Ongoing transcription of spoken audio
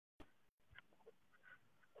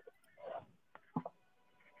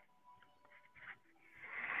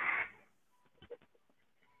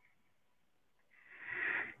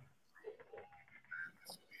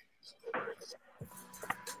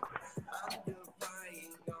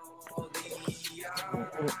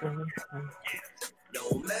No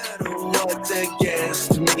matter what's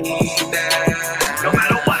against me now, No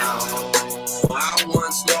matter what. I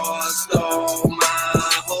once lost all my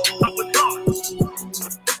hope,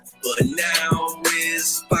 but now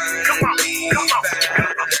it's finally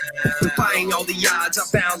found. Defying all the odds, I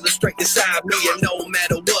found the strength inside me, and no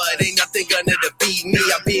matter what, ain't nothing gonna defeat me.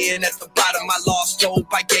 I've been at the bottom, I lost hope,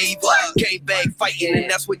 I gave up, came back fighting,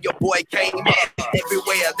 and that's when your boy came up.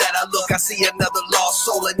 Everywhere that I look, I see another lost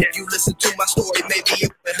soul, and if you listen to my story, maybe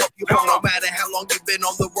it will help you out. No matter how long you've been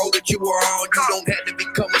on the road that you were on, you don't have to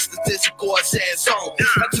become a statistic or a sad song.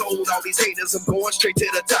 I told all these haters I'm going straight to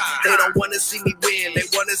the top. They don't want to see me win, they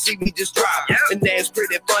want to see me just drop. And that's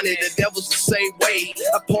pretty funny, the devil's the same way.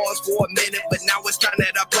 I paused for a minute, but now it's time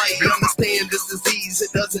that I play. Understand this disease,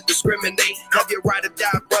 it doesn't discriminate. Have your right or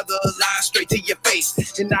die, brother, lie straight to your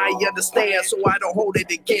face. And I understand, so I don't hold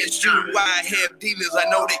it against you. I have demons, I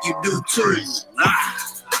know that you do too.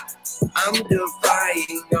 I'm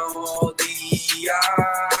defying all the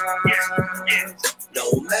odds. No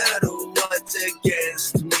matter what's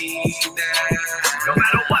against me now. No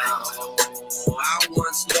matter what. I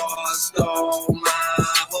once lost all my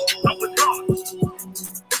hope,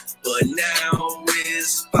 but now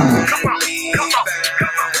it's finally found.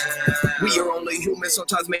 We are only human,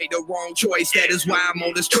 sometimes made the wrong choice. That is why I'm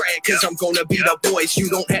on this track, cause I'm gonna be the voice. You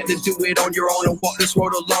don't have to do it on your own and walk this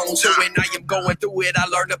road alone. So when I am going through it, I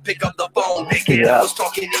learn to pick up the phone. I was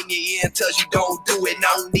talking in your ear and tells you don't do it.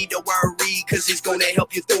 No need to worry, cause he's gonna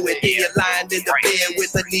help you through it. Then you're lying in the bed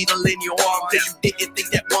with a needle in your arm, cause you didn't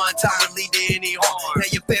think that one time would lead to any harm. Now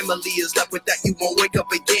your family is left with that, you won't wake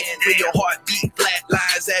up again. When your heart beat flat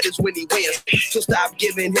lines, that is when he wins. So stop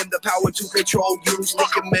giving him the power to control you. Stick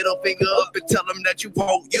your middle finger up and tell him that you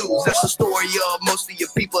won't use. That's the story of most of your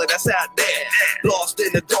people that's out there, lost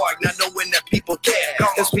in the dark, not knowing that people care.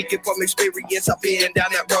 And speaking from experience, I've been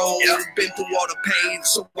down that road, been through all the pain,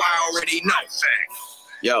 so I already know.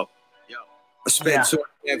 Yo, I spent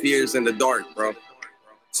 2.5 years in the dark, bro.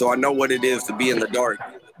 So I know what it is to be in the dark.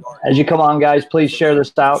 As you come on, guys, please share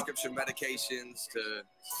this out. Prescription medications to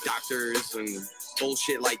doctors and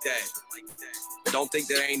bullshit like that. Don't think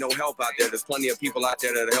there ain't no help out there. There's plenty of people out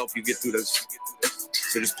there that'll help you get through this.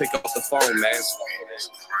 So just pick up the phone, man.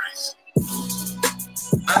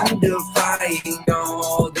 I'm defying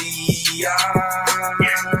all the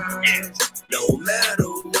odds. No matter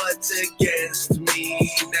what's against me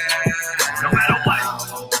now. No matter what.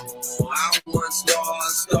 I once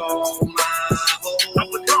lost all my hope,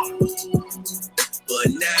 but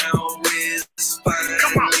now it's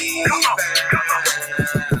finally found.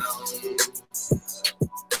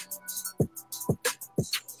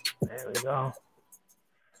 There we go.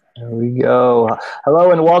 There we go.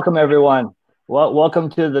 Hello and welcome, everyone. Well, welcome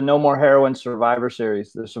to the No More Heroin Survivor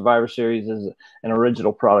Series. The Survivor Series is an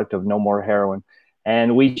original product of No More Heroin,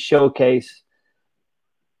 and we showcase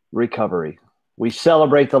recovery. We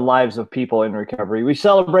celebrate the lives of people in recovery. We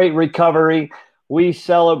celebrate recovery. We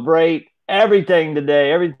celebrate everything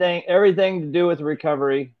today, everything to do with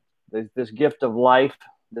recovery, this gift of life,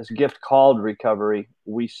 this gift called recovery.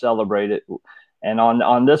 We celebrate it. And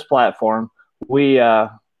on this platform, we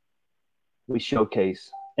showcase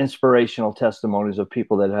inspirational testimonies of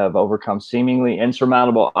people that have overcome seemingly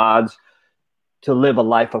insurmountable odds to live a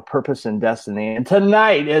life of purpose and destiny. And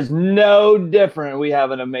tonight is no different. We have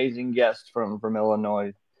an amazing guest from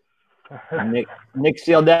Illinois, Nick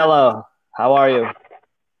Cialdella. How are you?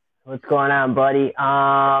 What's going on, buddy?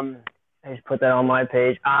 I just put that on my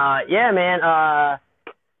page. Yeah, man.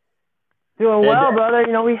 Doing well, brother.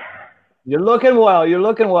 You know, you're looking well. You're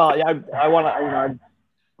looking well. I want to.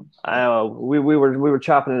 We were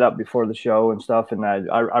chopping it up before the show and stuff, and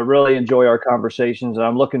I really enjoy our conversations, and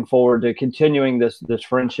I'm looking forward to continuing this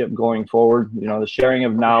friendship going forward. You know, the sharing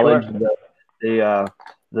of knowledge, sure.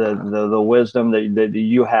 the wisdom that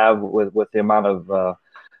you have with the amount of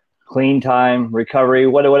clean time, recovery,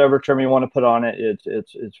 whatever term you want to put on it.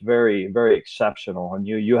 It's very, very exceptional, and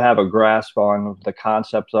you have a grasp on the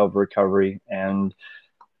concepts of recovery and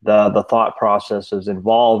the thought processes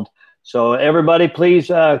involved. So everybody, please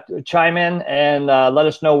chime in and let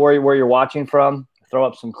us know where you're watching from. Throw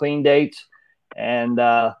up some clean dates, and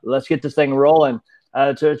let's get this thing rolling.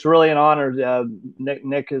 It's really an honor.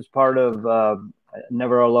 Nick is part of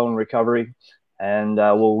Never Alone Recovery, and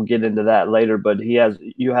we'll get into that later. But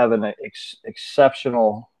you have an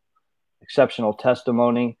exceptional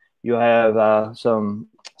testimony. You have some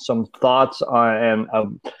thoughts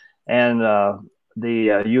on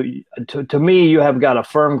to me, you have got a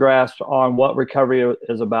firm grasp on what recovery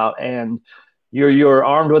is about, and you're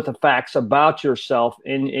armed with the facts about yourself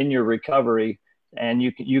in your recovery, and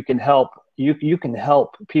you can help you can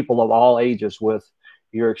help people of all ages with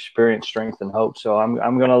your experience, strength, and hope. So I'm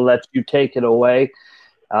going to let you take it away.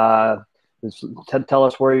 Tell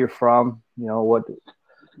us where you're from. You know,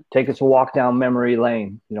 take us a walk down memory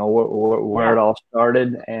lane. You know, where it all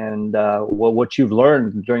started, and what you've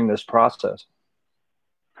learned during this process.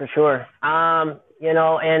 For sure. You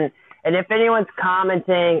know, and if anyone's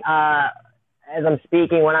commenting as I'm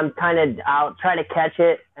speaking, when I'll try to catch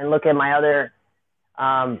it and look at my other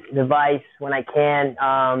device when I can,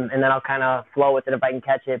 and then I'll kind of flow with it if I can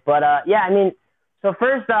catch it. But yeah, I mean, so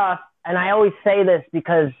first off, and I always say this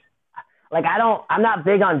because, like, I'm not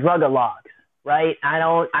big on drug-a-logs, right? I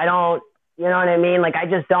don't, you know what I mean? Like, I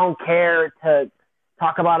just don't care to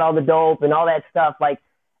talk about all the dope and all that stuff. Like,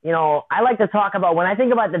 you know, I like to talk about, when I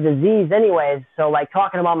think about the disease anyways, so like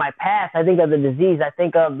talking about my past, I think of the disease, I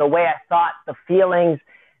think of the way I thought, the feelings,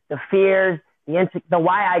 the fears, the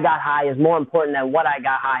why I got high is more important than what I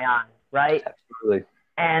got high on, right? Absolutely.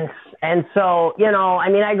 And so, you know, I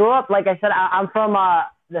mean, I grew up, like I said, I'm from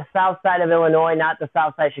the south side of Illinois, not the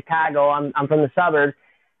south side of Chicago. I'm from the suburbs.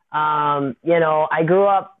 You know, I grew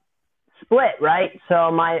up split, right?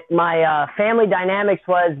 So my family dynamics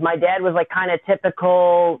was, my dad was like kind of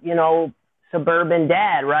typical, you know, suburban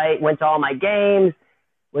dad, right? Went to all my games,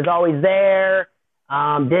 was always there,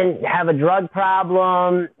 didn't have a drug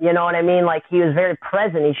problem, you know what I mean? Like, he was very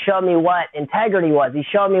present. He showed me what integrity was. He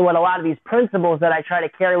showed me what a lot of these principles that I try to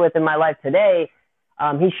carry with in my life today.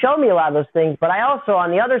 He showed me a lot of those things, but I also,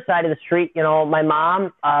 on the other side of the street, you know, my mom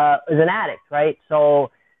is an addict, right?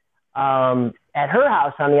 So at her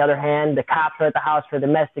house, on the other hand, the cops were at the house for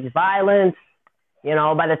domestic violence. You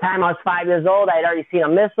know, by the time I was 5 years old, I had already seen a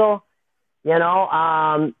missile, you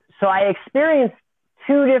know. So I experienced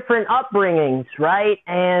two different upbringings, right?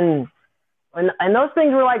 And those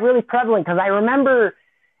things were like really prevalent, because I remember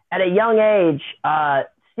at a young age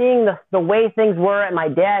seeing the way things were at my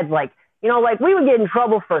dad's. Like, you know, like, we would get in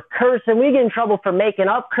trouble for cursing. We would get in trouble for making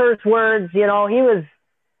up curse words. You know, he was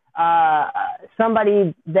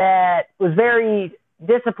somebody that was very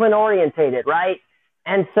discipline orientated, right?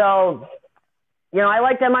 And so, you know, I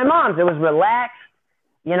liked at my mom's. It was relaxed.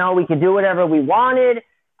 You know, we could do whatever we wanted.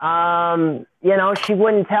 You know, she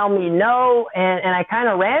wouldn't tell me no, and I kind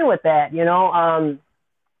of ran with that, you know.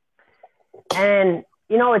 And,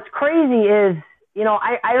 you know, it's crazy is, you know,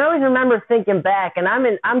 I always remember thinking back, and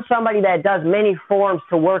I'm somebody that does many forms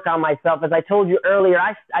to work on myself. As I told you earlier,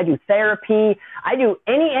 I do therapy. I do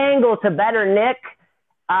any angle to better Nick.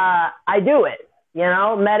 I do it, you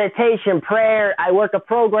know, meditation, prayer. I work a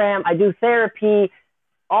program. I do therapy,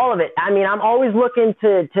 all of it. I mean, I'm always looking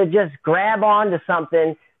to just grab onto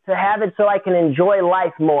something, to have it so I can enjoy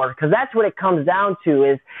life more. Because that's what it comes down to,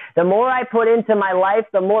 is the more I put into my life,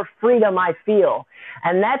 the more freedom I feel.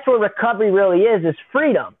 And that's what recovery really is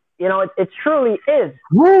freedom. You know, it truly is.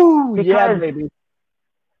 Woo! Because, yeah, baby.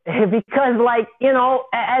 Because, like, you know,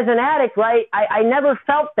 as an addict, right, I never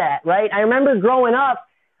felt that, right? I remember growing up,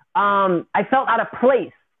 I felt out of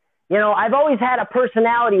place. You know, I've always had a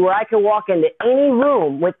personality where I can walk into any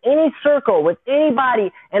room, with any circle, with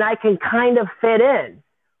anybody, and I can kind of fit in,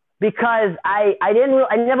 because I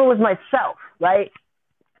never was myself, right?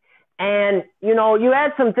 And, you know, you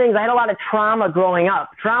had some things. I had a lot of trauma growing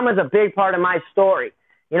up. Trauma is a big part of my story.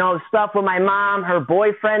 You know, stuff with my mom, her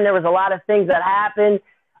boyfriend. There was a lot of things that happened.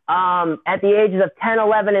 At the ages of 10,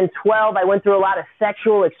 11, and 12, I went through a lot of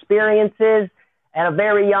sexual experiences at a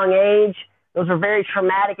very young age. Those were very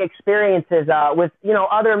traumatic experiences with, you know,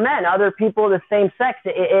 other men, other people of the same sex.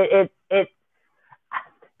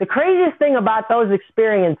 The craziest thing about those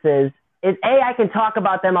experiences is, A, I can talk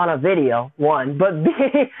about them on a video, one, but B,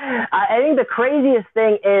 I think the craziest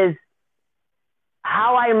thing is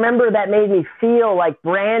how I remember that made me feel like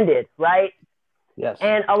branded, right? Yes.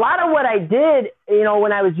 And a lot of what I did, you know,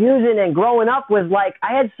 when I was using and growing up was like,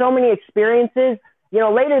 I had so many experiences. You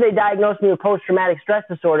know, later they diagnosed me with post-traumatic stress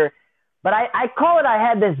disorder, but I call it, I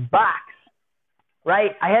had this box,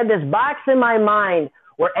 right? I had this box in my mind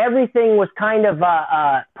where everything was kind of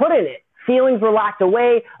put in it. Feelings were locked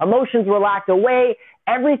away. Emotions were locked away.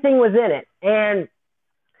 Everything was in it. And,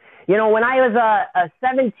 you know, when I was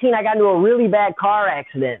 17, I got into a really bad car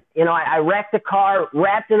accident. You know, I wrecked a car,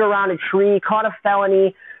 wrapped it around a tree, caught a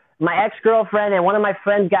felony. My ex-girlfriend and one of my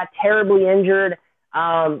friends got terribly injured.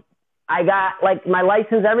 I got, like, my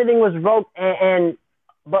license, everything was revoked.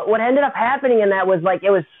 But what ended up happening in that was, like,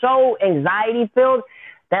 it was so anxiety-filled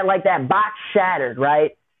that, like, that box shattered,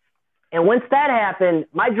 right? And once that happened,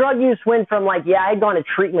 my drug use went from, like, yeah, I'd gone to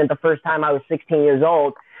treatment the first time I was 16 years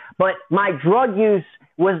old, but my drug use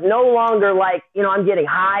was no longer like, you know, I'm getting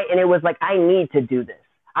high, and it was like, I need to do this.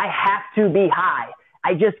 I have to be high.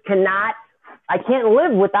 I can't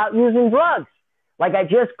live without using drugs. Like I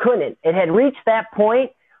just couldn't. It had reached that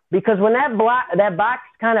point because when that box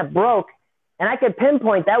kind of broke, and I could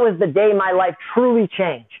pinpoint that was the day my life truly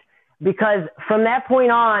changed. Because from that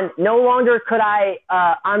point on, no longer could I,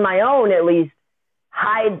 on my own at least,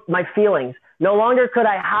 hide my feelings. No longer could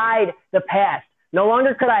I hide the past. No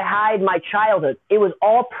longer could I hide my childhood. It was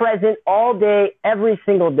all present all day, every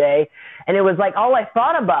single day. And it was like all I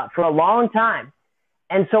thought about for a long time.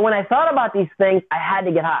 And so when I thought about these things, I had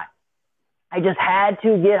to get high. I just had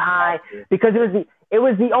to get high because it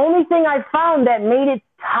was the only thing I found that made it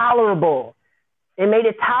tolerable. It made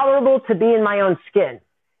it tolerable to be in my own skin,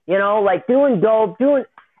 you know, like doing dope, doing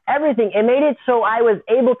everything. It made it so I was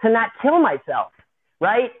able to not kill myself,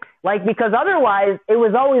 right? Like, because otherwise it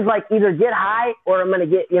was always like either get high or I'm going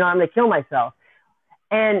to kill myself.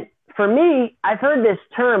 And for me, I've heard this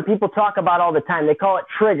term people talk about all the time. They call it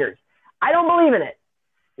triggers. I don't believe in it.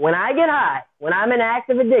 When I get high, when I'm in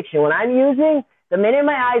active addiction, when I'm using, the minute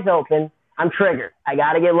my eyes open, I'm triggered. I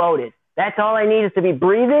got to get loaded. That's all I need is to be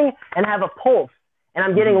breathing and have a pulse. And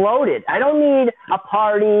I'm getting loaded. I don't need a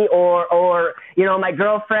party or you know, my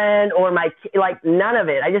girlfriend or none of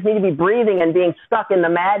it. I just need to be breathing and being stuck in the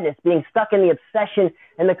madness, being stuck in the obsession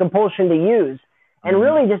and the compulsion to use. And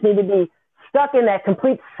really just need to be stuck in that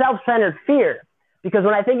complete self-centered fear. Because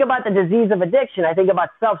when I think about the disease of addiction, I think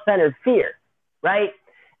about self-centered fear, right?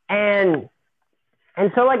 And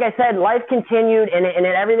so, like I said, life continued and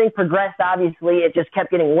everything progressed, obviously. It just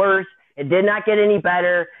kept getting worse. It did not get any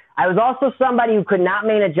better. I was also somebody who could not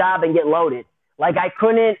maintain a job and get loaded. Like I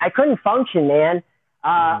couldn't function, man.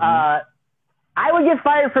 I would get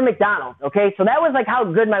fired from McDonald's. Okay. So that was like how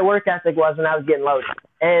good my work ethic was when I was getting loaded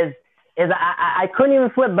I couldn't even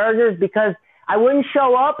flip burgers because I wouldn't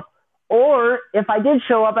show up, or if I did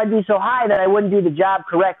show up, I'd be so high that I wouldn't do the job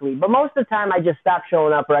correctly. But most of the time I just stopped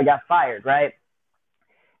showing up or I got fired. Right.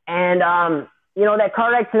 And, you know, that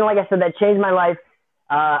car accident, like I said, that changed my life.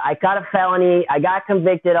 I got a felony. I got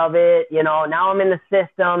convicted of it. You know, now I'm in the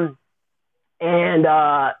system. And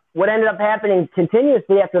what ended up happening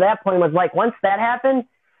continuously after that point was like, once that happened,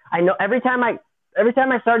 I know every time I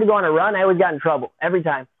started to go on a run, I always got in trouble every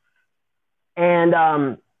time. And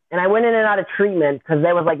I went in and out of treatment because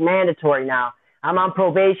that was like mandatory now. I'm on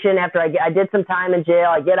probation after I did some time in jail.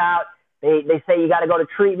 I get out. They say you got to go to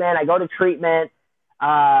treatment. I go to treatment.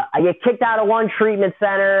 I get kicked out of one treatment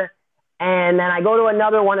center. And then I go to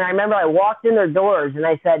another one, and I remember I walked in their doors, and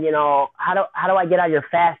I said, you know, how do I get out of here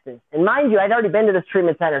fastest? And mind you, I'd already been to this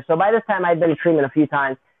treatment center, so by this time I'd been to treatment a few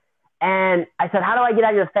times. And I said, how do I get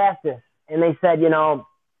out of here fastest? And they said, you know,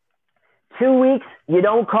 2 weeks, you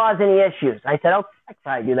don't cause any issues. I said, oh, I could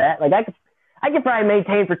probably do that. Like I could probably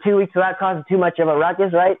maintain for 2 weeks without causing too much of a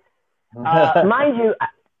ruckus, right? Mind you,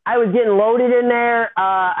 I was getting loaded in there.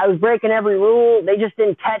 I was breaking every rule. They just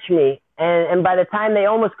didn't catch me. And by the time they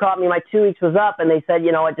almost caught me, my 2 weeks was up, and they said,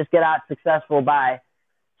 you know what, just get out successful, bye.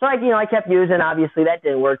 So, I kept using. Obviously, that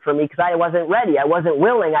didn't work for me because I wasn't ready. I wasn't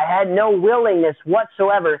willing. I had no willingness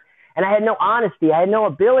whatsoever, and I had no honesty. I had no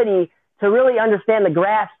ability to really understand the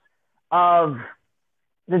grasp of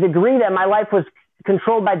the degree that my life was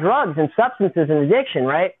controlled by drugs and substances and addiction,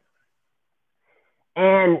 right?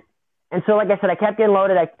 And so, like I said, I kept getting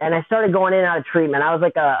loaded, and I started going in and out of treatment. I was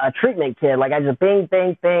like a treatment kid. Like, I just bing,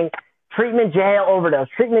 bing, bing. Treatment, jail, overdose.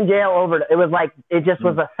 Treatment, jail, overdose. It was like, it just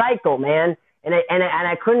was a cycle, man. And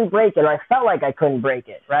I couldn't break it, or I felt like I couldn't break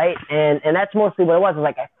it, right? And that's mostly what it was. It was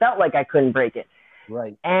like I felt like I couldn't break it.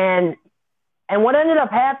 Right. And what ended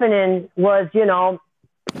up happening was, you know,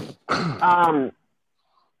 now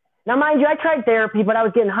mind you, I tried therapy, but I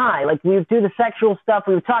was getting high. Like, we would do the sexual stuff.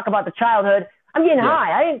 We would talk about the childhood. I'm getting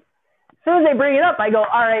high. As soon as they bring it up, I go,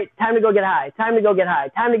 all right, time to go get high, time to go get high,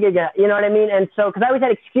 time to get high. You know what I mean? And so, because I always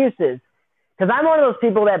had excuses, because I'm one of those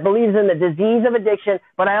people that believes in the disease of addiction,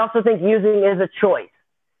 but I also think using is a choice.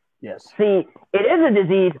 Yes. See, it is a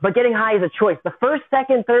disease, but getting high is a choice. The first,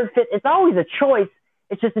 second, third, fifth, it's always a choice.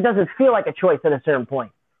 It's just it doesn't feel like a choice at a certain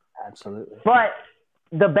point. Absolutely. But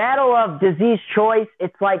the battle of disease choice,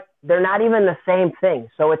 it's like they're not even the same thing.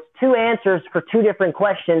 So it's two answers for two different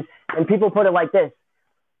questions, and people put it like this.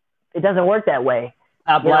 It doesn't work that way.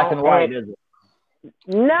 Not black and white, is it?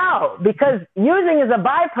 No, because using is a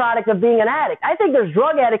byproduct of being an addict. I think there's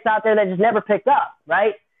drug addicts out there that just never picked up,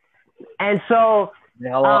 right? And so, they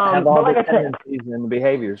have all the tendencies and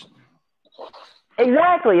behaviors.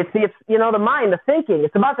 Exactly. It's you know, the mind, the thinking.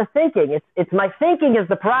 It's about the thinking. It's my thinking is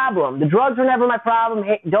the problem. The drugs were never my problem.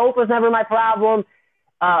 Dope was never my problem.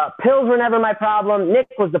 Pills were never my problem. Nick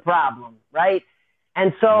was the problem, right?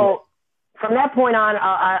 And so, from that point on,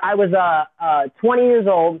 I was 20 years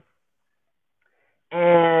old,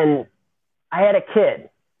 and I had a kid.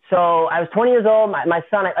 So I was 20 years old. My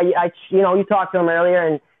son, you talked to him earlier,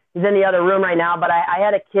 and he's in the other room right now. But I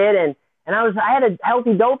had a kid, and I had a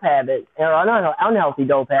healthy dope habit, or an unhealthy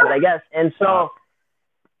dope habit, I guess. And so,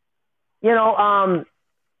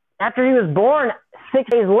 after he was born, 6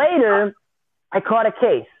 days later, I caught a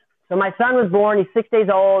case. So my son was born. He's 6 days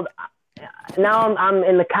old. Now I'm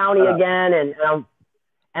in the county again, and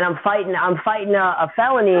I'm fighting a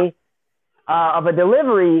felony of a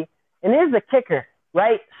delivery. And here's the kicker,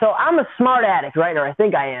 right? So I'm a smart addict, right? Or I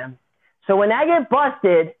think I am. So when I get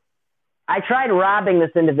busted, I tried robbing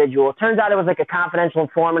this individual. It turns out it was like a confidential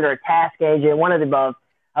informant or a task agent, one of the above.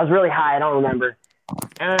 I was really high. I don't remember.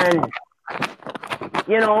 And,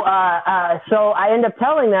 so I end up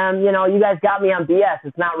telling them, you guys got me on BS.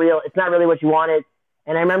 It's not real. It's not really what you wanted.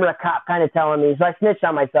 And I remember a cop kind of telling me, so I snitched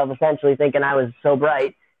on myself essentially thinking I was so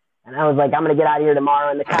bright. And I was like, I'm going to get out of here tomorrow.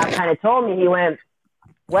 And the cop kind of told me, he went,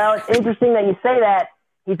 well, it's interesting that you say that.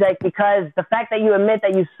 He's like, because the fact that you admit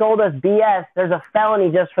that you sold us BS, there's a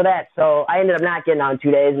felony just for that. So I ended up not getting out in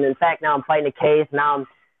 2 days. And in fact, now I'm fighting a case. Now I'm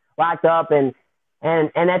locked up. And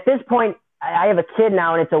at this point, I have a kid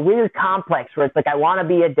now, and it's a weird complex where it's like, I want to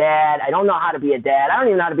be a dad. I don't know how to be a dad. I don't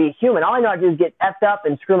even know how to be a human. All I know how to do is get effed up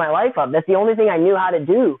and screw my life up. That's the only thing I knew how to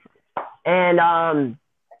do. And I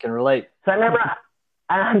can relate. So I remember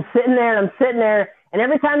I'm sitting there, and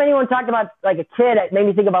every time anyone talked about like a kid, it made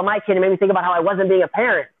me think about my kid. It made me think about how I wasn't being a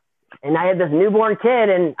parent. And I had this newborn kid,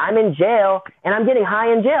 and I'm in jail, and I'm getting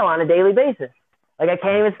high in jail on a daily basis. Like I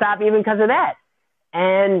can't even stop even because of that.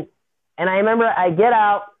 And I remember I get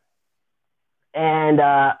out, and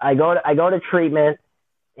I go to treatment,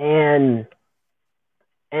 and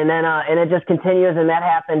then it just continues, and that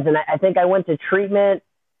happens. And I think I went to treatment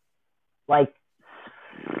like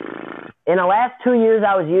in the last 2 years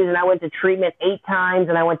I was using. I went to treatment 8 times,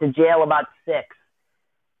 and I went to jail about 6.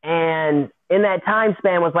 And in that time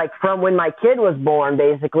span was like from when my kid was born,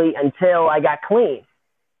 basically, until I got clean.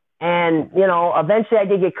 And eventually I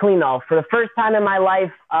did get clean though. For the first time in my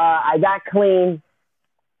life, I got clean.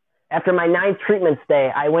 After my 9th treatment stay,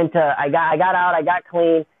 I got out, I got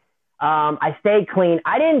clean. I stayed clean.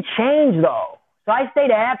 I didn't change though. So I stayed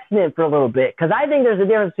abstinent for a little bit, because I think there's a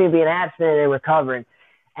difference between being abstinent and recovering.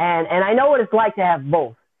 And I know what it's like to have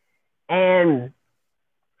both. And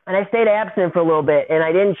I stayed abstinent for a little bit, and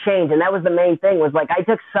I didn't change. And that was the main thing, was like, I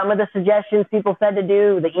took some of the suggestions people said to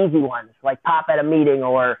do, the easy ones, like pop at a meeting,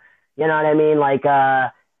 or, you know what I mean? Like,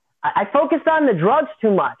 I focused on the drugs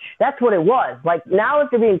too much. That's what it was. Like now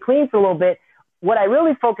after being clean for a little bit, what I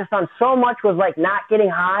really focused on so much was like not getting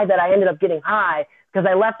high, that I ended up getting high because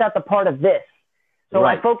I left out the part of this. So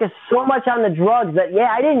right. I focused so much on the drugs that,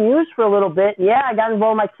 I didn't use for a little bit. Yeah, I got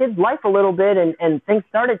involved in my kid's life a little bit, and things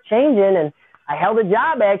started changing, and I held a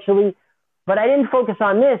job actually, but I didn't focus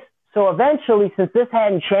on this. So eventually, since this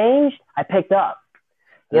hadn't changed, I picked up.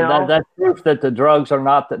 That's proof that the drugs are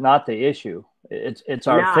not the issue. It's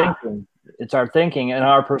our thinking. It's our thinking and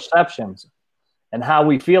our perceptions and how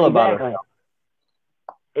we feel about ourselves.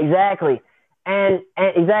 Exactly. And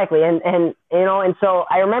so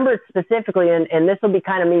I remember it specifically, and this will be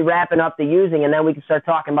kind of me wrapping up the using, and then we can start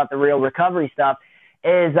talking about the real recovery stuff,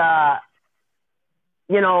 is, I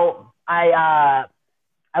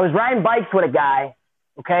was riding bikes with a guy.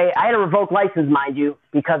 Okay. I had a revoked license, mind you,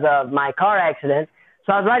 because of my car accident.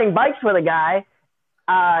 So I was riding bikes with a guy,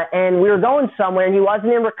 and we were going somewhere, and he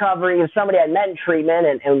wasn't in recovery. He was somebody I met in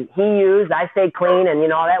treatment, and he used, I stayed clean,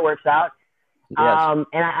 and how that works out. Yes.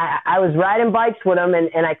 And I was riding bikes with him,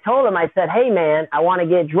 and I told him, I said, hey man, I want to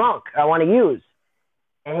get drunk. I want to use.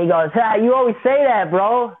 And he goes, you always say that,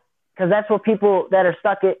 bro. Cause that's what people that are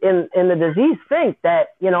stuck in the disease think,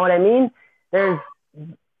 that, you know what I mean?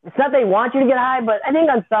 It's not they want you to get high, but I think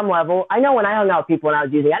on some level, I know when I hung out with people when I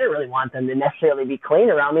was using, I didn't really want them to necessarily be clean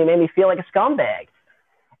around me. It made me feel like a scumbag.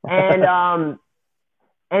 And,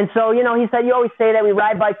 and so, he said, you always say that. We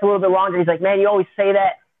ride bikes a little bit longer. He's like, man, you always say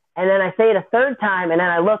that. And then I say it a third time, and then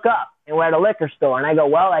I look up, and we're at a liquor store, and I go,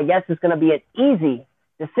 well, I guess it's going to be an easy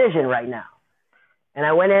decision right now. And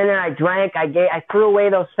I went in there, I drank, I threw away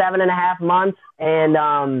those 7.5 months, and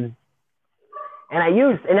I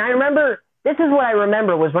used, and I remember, this is what I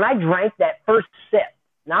remember, was when I drank that first sip.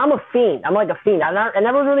 Now I'm a fiend. I'm like a fiend. I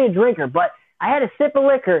never was really a drinker, but I had a sip of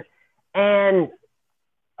liquor, and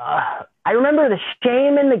I remember the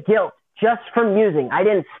shame and the guilt just from using. I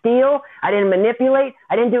didn't steal. I didn't manipulate.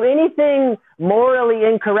 I didn't do anything morally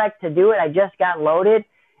incorrect to do it. I just got loaded,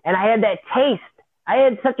 and I had that taste. I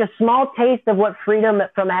had such a small taste of what freedom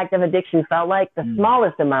from active addiction felt like, the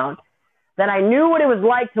smallest amount, that I knew what it was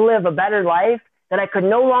like to live a better life, that I could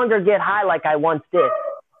no longer get high like I once did.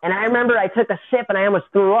 And I remember I took a sip and I almost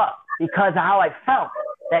threw up because of how I felt.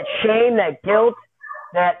 That shame, that guilt,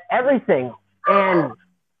 that everything. And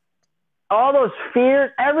all those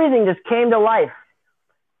fears, everything just came to life.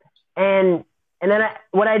 And then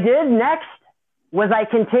what I did next was I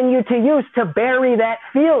continued to use to bury that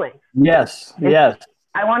feeling. Yes, yes.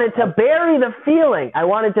 I wanted to bury the feeling. I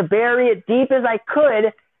wanted to bury it deep as I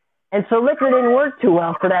could. And so liquor didn't work too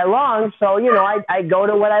well for that long. So, you know, I go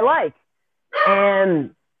to what I like.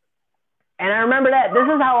 And I remember that. This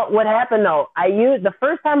is what happened, though. The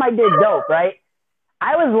first time I did dope, right?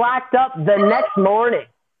 I was locked up the next morning.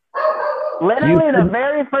 Literally the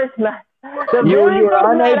very first night.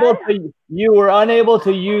 You were unable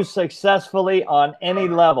to use successfully on any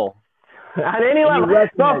level. On any level.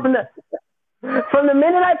 So from the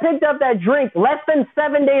minute I picked up that drink, less than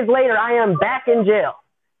 7 days later, I am back in jail.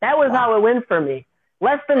 That was how it went for me.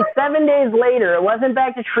 Less than 7 days later, it wasn't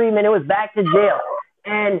back to treatment, it was back to jail.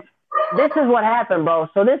 And this is what happened, bro.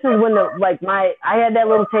 So this is when I had that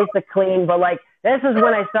little taste of clean, but like this is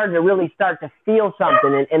when I started to really start to feel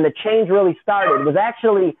something, and the change really started. It was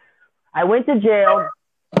actually, I went to jail,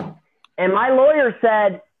 and my lawyer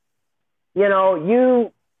said, you know,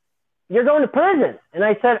 you're going to prison. And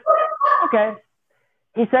I said, okay.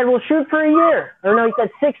 He said, we'll shoot for a year. Or no, he said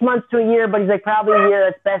 6 months to a year, but he's like, probably a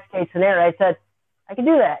year, that's best case scenario. I said, I can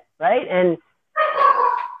do that, right? And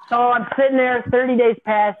so I'm sitting there, 30 days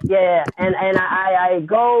pass, yeah. And I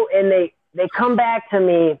go, and they come back to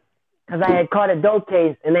me because I had caught a dope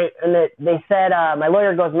case, and they said, my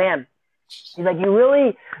lawyer goes, man, he's like, you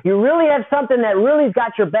really have something that really's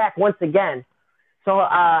got your back once again. So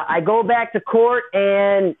I go back to court,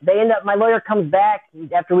 and my lawyer comes back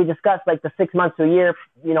after we discussed like the 6 months to a year,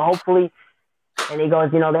 you know, hopefully. And he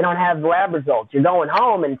goes, you know, they don't have lab results. You're going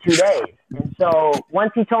home in 2 days. And so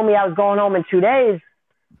once he told me I was going home in 2 days,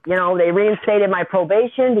 you know, they reinstated my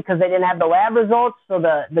probation because they didn't have the lab results. So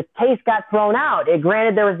the case got thrown out.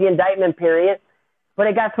 Granted, there was the indictment period, but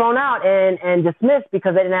it got thrown out and dismissed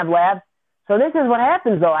because they didn't have labs. So this is what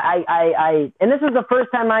happens, though. And this was the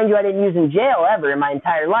first time, mind you, I didn't use in jail ever in my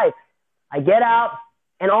entire life. I get out,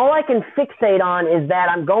 and all I can fixate on is that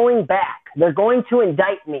I'm going back. They're going to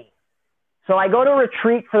indict me. So I go to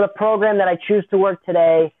retreat for the program that I choose to work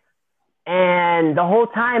today, and the whole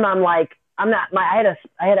time I'm like, I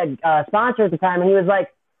had a sponsor at the time, and he's like,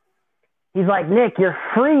 Nick, you're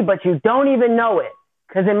free, but you don't even know it.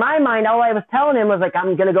 Because in my mind, all I was telling him was like,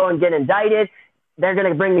 I'm going to go and get indicted. They're going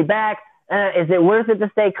to bring me back. Is it worth it to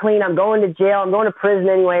stay clean? I'm going to jail. I'm going to prison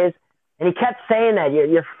anyways. And he kept saying that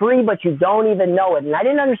you're free, but you don't even know it. And I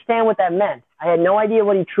didn't understand what that meant. I had no idea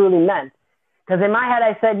what he truly meant. Because in my head,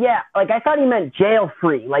 I said, yeah, like I thought he meant jail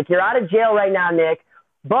free. Like you're out of jail right now, Nick,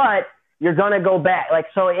 but you're going to go back. Like,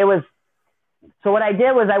 so what I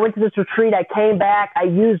did was I went to this retreat. I came back. I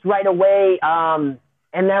used right away. And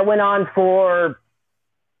that went on for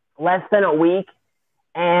less than a week.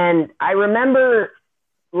 And I remember,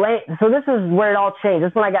 so this is where it all changed.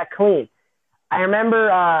 This is when I got clean. I remember,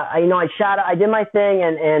 I did my thing,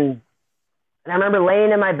 and I remember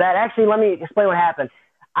laying in my bed. Actually, let me explain what happened.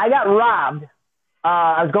 I got robbed.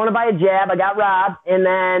 I was going to buy a jab. I got robbed, and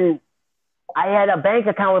then I had a bank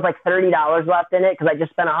account with like $30 left in it because I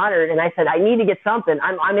just spent $100. And I said, I need to get something.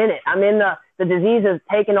 I'm in it. I'm in the disease is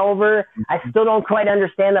taking over. I still don't quite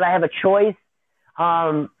understand that I have a choice.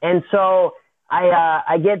 And so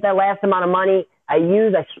I get that last amount of money. I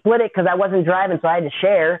split it because I wasn't driving, so I had to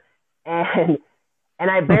share. And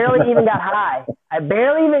I barely even got high.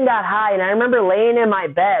 And I remember laying in my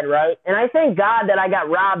bed, right? And I thank God that I got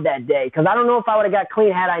robbed that day because I don't know if I would have got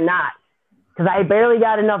clean had I not. Because I barely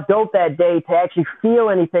got enough dope that day to actually feel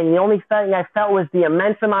anything. The only thing I felt was the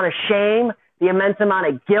immense amount of shame, the immense amount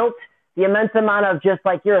of guilt, the immense amount of just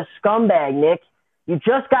like, you're a scumbag, Nick. You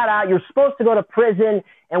just got out. You're supposed to go to prison.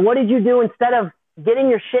 And what did you do instead of getting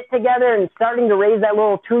your shit together and starting to raise that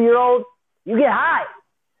little 2-year-old? You get high.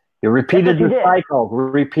 You repeated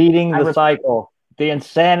the cycle, the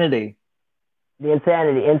insanity.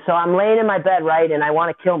 And so I'm laying in my bed, right, and I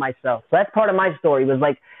want to kill myself. So that's part of my story.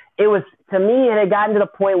 To me, it had gotten to the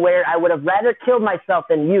point where I would have rather killed myself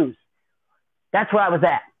than used. That's where I was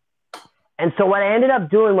at. And so what I ended up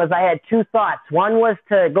doing was I had two thoughts. One was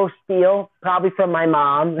to go steal, probably from my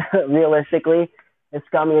mom, realistically, as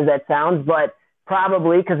scummy as that sounds, but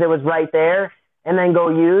probably because it was right there, and then go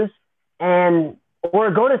use,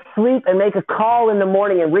 or go to sleep and make a call in the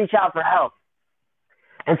morning and reach out for help.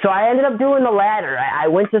 And so I ended up doing the latter. I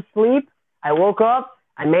went to sleep, I woke up,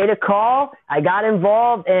 I made a call, I got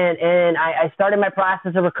involved, and I started my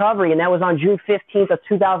process of recovery, and that was on June 15th of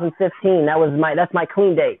 2015. That's my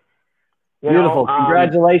clean date. Beautiful.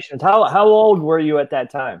 Congratulations. How old were you at that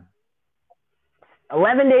time?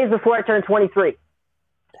 11 days before I turned 23.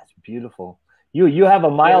 That's beautiful. You have a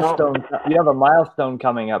milestone. You have a milestone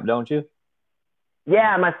coming up, don't you?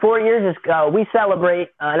 Yeah, my 4 years is we celebrate,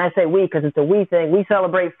 and I say we because it's a we thing. We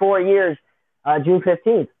celebrate 4 years, June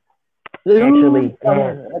 15th. Actually,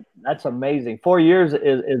 that's amazing. 4 years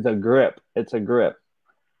is a grip. It's a grip.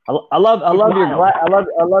 I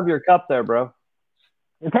love your cup there, bro.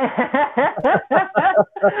 It's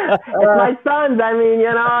my son's. I mean,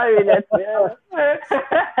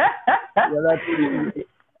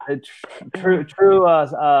 that's true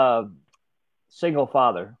single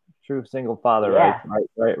father. True single father,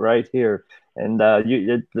 right here. And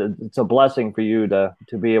it's a blessing for you to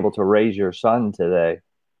be able to raise your son today.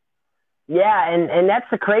 Yeah, and that's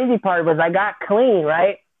the crazy part was I got clean,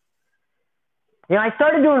 right? I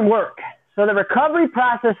started doing work. So the recovery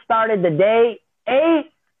process started the day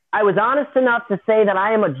I was honest enough to say that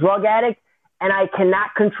I am a drug addict and I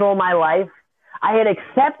cannot control my life. I had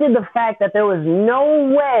accepted the fact that there was no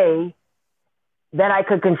way that I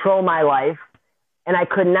could control my life and I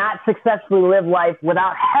could not successfully live life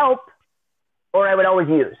without help, or I would always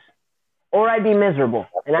use, or I'd be miserable.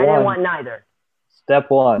 And I didn't want neither. Step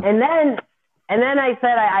one. And then I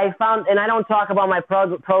said I found, and I don't talk about my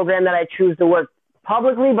program that I choose to work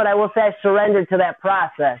publicly, but I will say I surrendered to that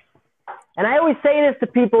process. And I always say this to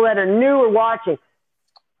people that are new or watching,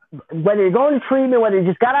 whether you're going to treatment, whether you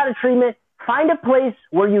just got out of treatment, find a place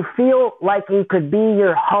where you feel like you could be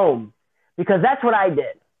your home, because that's what I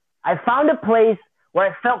did. I found a place where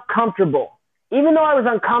I felt comfortable, even though I was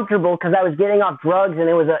uncomfortable because I was getting off drugs and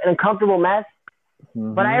it was an uncomfortable mess.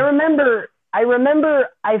 Mm-hmm. But I remember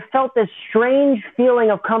I felt this strange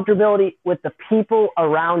feeling of comfortability with the people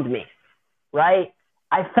around me, right?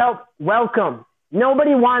 I felt welcome.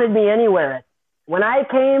 Nobody wanted me anywhere. When I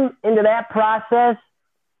came into that process,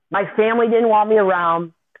 my family didn't want me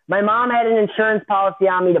around. My mom had an insurance policy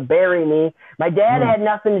on me to bury me. My dad had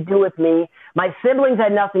nothing to do with me. My siblings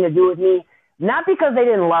had nothing to do with me. Not because they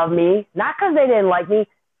didn't love me, not because they didn't like me,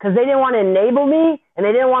 because they didn't want to enable me and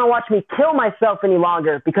they didn't want to watch me kill myself any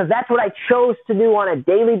longer, because that's what I chose to do on a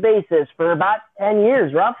daily basis for about 10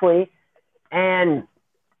 years, roughly. And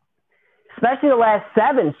especially the last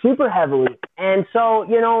 7, super heavily. And so,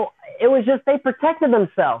 it was just, they protected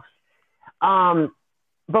themselves.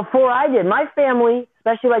 Before I did, my family,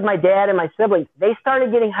 especially like my dad and my siblings, they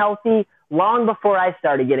started getting healthy long before I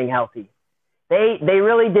started getting healthy. They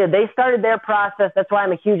really did. They started their process. That's why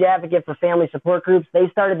I'm a huge advocate for family support groups. They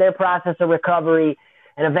started their process of recovery,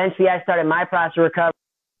 and eventually I started my process of recovery.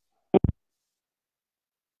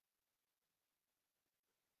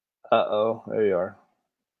 Uh-oh, there you are.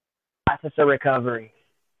 Process of recovery.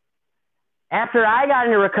 After I got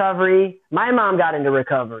into recovery, my mom got into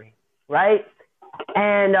recovery, right?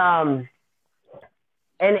 And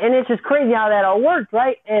it's just crazy how that all worked,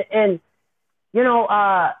 right? And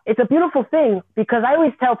it's a beautiful thing, because I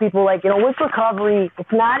always tell people, with recovery,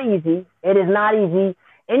 it's not easy. It is not easy.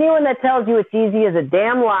 Anyone that tells you it's easy is a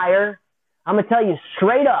damn liar. I'm going to tell you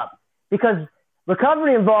straight up, because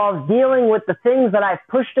recovery involves dealing with the things that I've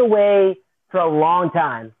pushed away for a long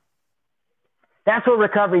time. That's what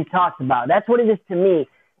recovery talks about. That's what it is to me,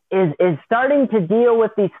 is starting to deal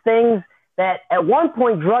with these things that at one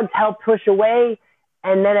point drugs helped push away,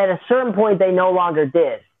 and then at a certain point they no longer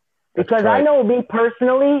did. Because I know me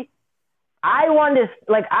personally, I wanted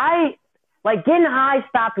to, getting high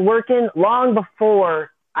stopped working long before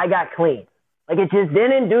I got clean. It just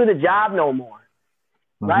didn't do the job no more,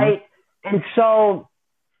 right? And so,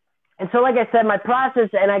 like I said, my process,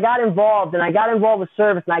 and I got involved with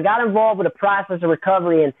service, and I got involved with a process of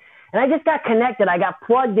recovery, and I just got connected. I got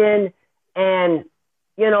plugged in, and,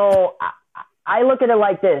 I look at it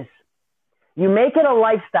like this. You make it a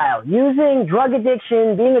lifestyle. Using drug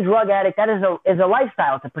addiction, being a drug addict, that is a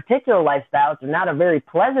lifestyle. It's a particular lifestyle. It's not a very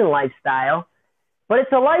pleasant lifestyle, but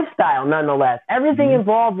it's a lifestyle nonetheless. Everything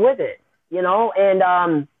involved with it,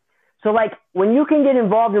 and so when you can get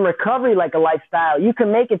involved in recovery like a lifestyle, you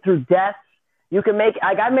can make it through death.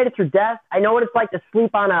 I made it through death. I know what it's like to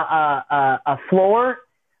sleep on a floor,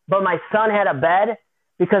 but my son had a bed,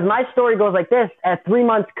 because my story goes like this. At 3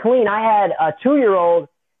 months clean, I had a 2-year-old.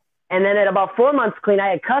 And then at about 4 months clean,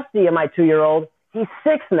 I had custody of my 2-year-old. He's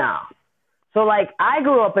 6 now. So I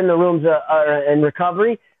grew up in the rooms in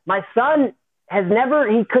recovery. My son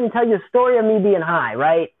he couldn't tell you a story of me being high,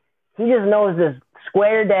 right? He just knows this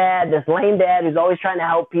square dad, this lame dad who's always trying to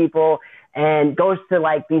help people and goes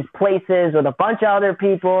to these places with a bunch of other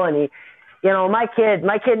people. And my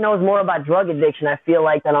kid knows more about drug addiction, I feel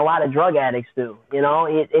like, than a lot of drug addicts do.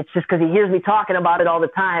 It's just because he hears me talking about it all the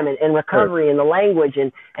time, and recovery and the language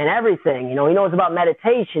and everything. He knows about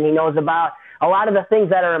meditation. He knows about a lot of the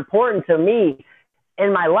things that are important to me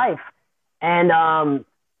in my life. And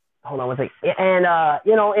hold on one second. And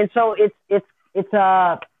and so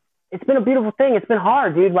it's been a beautiful thing. It's been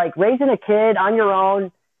hard, dude. Like raising a kid on your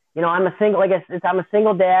own. I'm a single, I'm a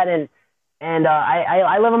single dad, and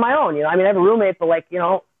I live on my own. I have a roommate, but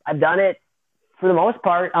I've done it for the most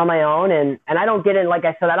part on my own, and I don't get in, like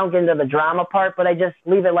I said, I don't get into the drama part, but I just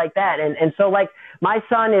leave it like that. And so like my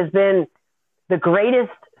son has been the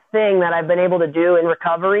greatest thing that I've been able to do in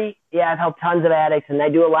recovery. Yeah, I've helped tons of addicts, and I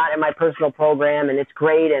do a lot in my personal program, and it's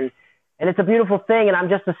great, and it's a beautiful thing, and I'm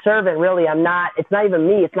just a servant, really. It's not even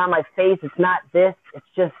me. It's not my face. It's not this. It's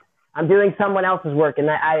just I'm doing someone else's work, and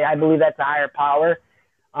I believe that's a higher power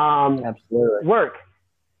Absolutely. work.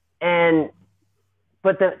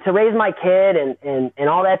 But to raise my kid and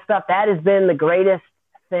all that stuff, that has been the greatest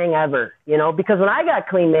thing ever, because when I got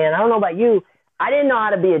clean, man, I don't know about you, I didn't know how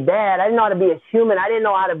to be a dad. I didn't know how to be a human. I didn't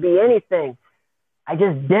know how to be anything. I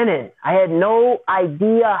just didn't. I had no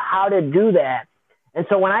idea how to do that. And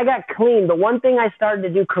so when I got clean, the one thing I started to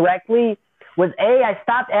do correctly was I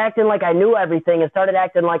stopped acting like I knew everything and started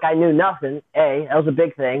acting like I knew nothing. That was a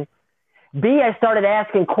big thing. B, I started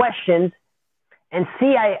asking questions. And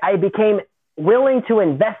C, I became willing to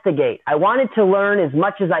investigate. I wanted to learn as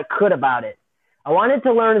much as I could about it. I wanted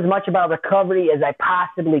to learn as much about recovery as I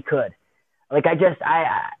possibly could. Like I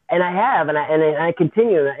have, and I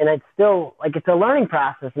continue, and it's still like it's a learning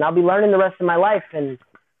process, and I'll be learning the rest of my life. And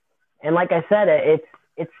like I said,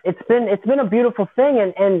 it's been a beautiful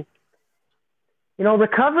thing, and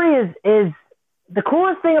recovery is the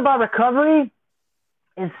coolest thing about recovery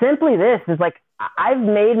is simply this: is like I've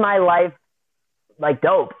made my life like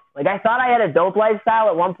dope. Like I thought I had a dope lifestyle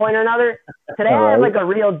at one point or another. Today I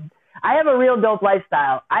have a real dope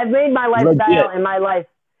lifestyle. I've made my lifestyle in my life.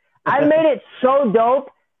 I've made it so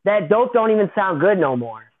dope that dope don't even sound good no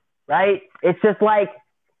more, right? It's just like,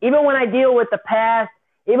 even when I deal with the past,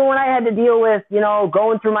 even when I had to deal with,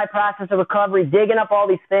 going through my process of recovery, digging up all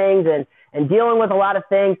these things and dealing with a lot of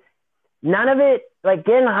things, none of it, like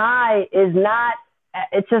getting high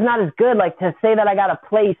it's just not as good. Like to say that I got a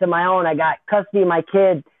place of my own, I got custody of my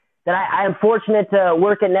kid, that I am fortunate to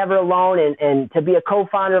work at Never Alone and to be a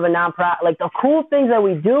co-founder of a nonprofit. Like the cool things that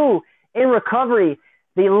we do in recovery,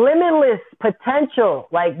 the limitless potential,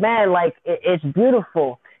 like, man, like it's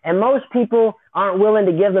beautiful. And most people aren't willing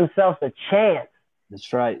to give themselves a chance.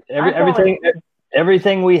 That's right.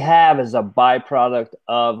 Everything we have is a byproduct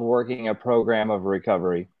of working a program of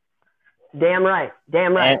recovery. Damn right.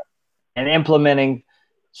 Damn right. And implementing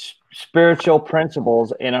spiritual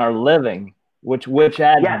principles in our living, which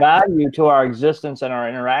adds value to our existence and our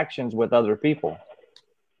interactions with other people.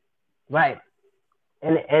 Right.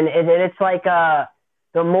 And it's like,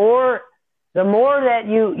 the more that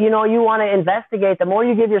you want to investigate, the more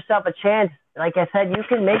you give yourself a chance. Like I said, you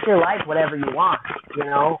can make your life whatever you want.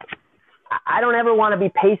 I don't ever want to be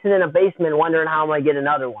pacing in a basement wondering how I'm going to get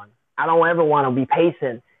another one. I don't ever want to be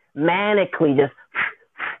pacing manically, just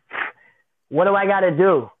what do I got to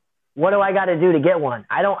do? What do I got to do to get one?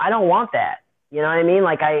 I don't want that. You know what I mean?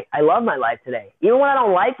 Like I love my life today, even when I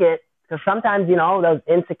don't like it, because sometimes those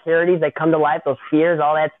insecurities, they come to life, those fears,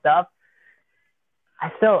 all that stuff.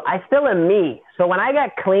 I still am me. So when I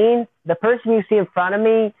got clean, the person you see in front of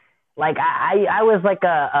me, like I was like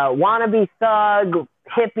a wannabe thug,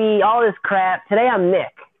 hippie, all this crap. Today I'm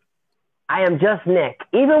Nick. I am just Nick.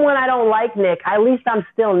 Even when I don't like Nick, at least I'm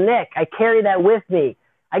still Nick. I carry that with me.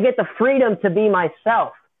 I get the freedom to be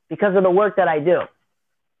myself because of the work that I do.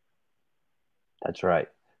 That's right.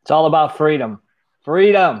 It's all about freedom.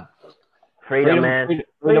 Freedom, man.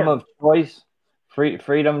 Freedom of choice.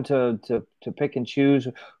 Freedom to pick and choose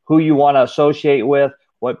who you want to associate with,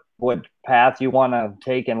 what path you want to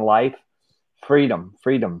take in life. Freedom.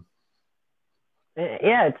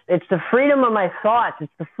 Yeah, it's the freedom of my thoughts.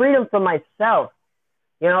 It's the freedom from myself.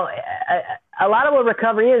 A lot of what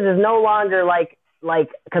recovery is no longer like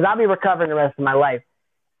because I'll be recovering the rest of my life,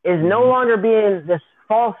 is no longer being this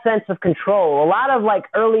false sense of control. A lot of like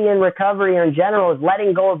early in recovery or in general is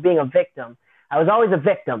letting go of being a victim. I was always a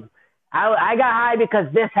victim. I got high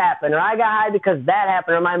because this happened, or I got high because that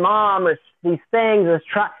happened, or my mom, or these things.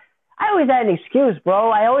 I always had an excuse,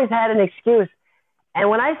 bro. I always had an excuse. And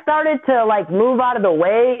when I started to like move out of the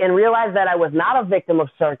way and realize that I was not a victim of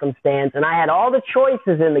circumstance and I had all the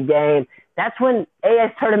choices in the game, that's when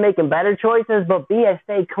I started making better choices, but B, I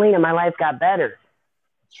stayed clean and my life got better.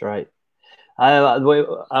 That's right.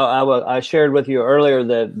 I shared with you earlier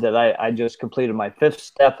that I just completed my 5th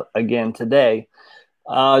step again today.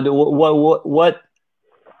 What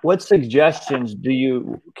suggestions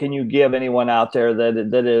can you give anyone out there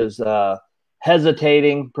that is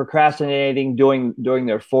hesitating, procrastinating, doing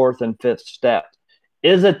their 4th and 5th step?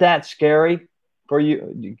 Is it that scary for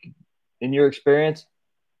you in your experience?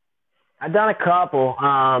 I've done a couple,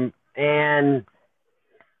 and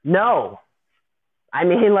no. I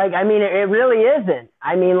mean, it really isn't.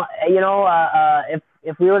 I mean,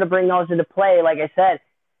 if we were to bring those into play, like I said,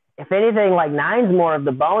 if anything, like 9's more of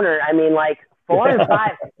the boner. I mean, like 4 and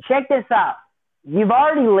 5. Check this out. You've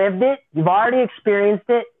already lived it. You've already experienced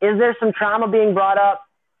it. Is there some trauma being brought up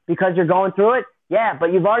because you're going through it? Yeah,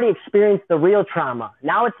 but you've already experienced the real trauma.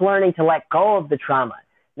 Now it's learning to let go of the trauma.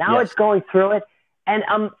 Now it's going through it. And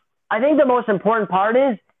I think the most important part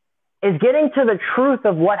is getting to the truth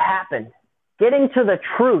of what happened. Getting to the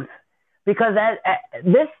truth. Because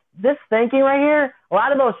this thinking right here, a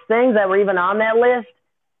lot of those things that were even on that list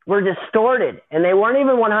were distorted. And they weren't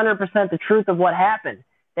even 100% the truth of what happened.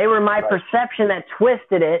 They were my perception that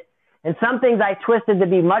twisted it. And some things I twisted to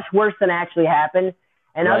be much worse than actually happened.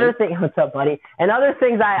 And other things, what's up, buddy? And other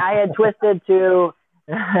things I had twisted to.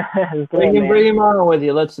 Bring him on with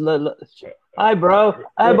you. Let's. Hi, bro.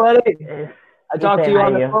 Hi, buddy. I talked to you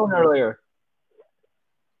on the phone earlier.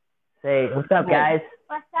 Say, what's up, guys?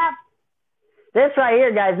 What's up? This right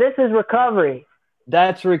here, guys, this is recovery.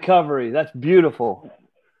 That's recovery. That's beautiful.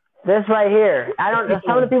 This right here.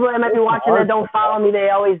 Some of the people that might be watching that don't follow me, they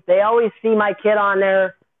always see my kid on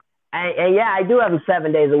there. And yeah, I do have them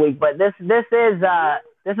 7 days a week, but this is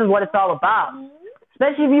what it's all about.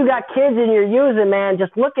 Especially if you got kids and you're using, man,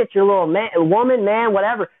 just look at your little woman, man,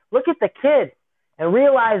 whatever. Look at the kid and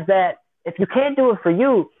realize that if you can't do it for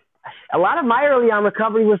you, a lot of my early on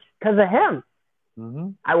recovery was because of him. Mm-hmm.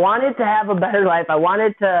 I wanted to have a better life. I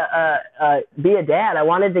wanted to be a dad. I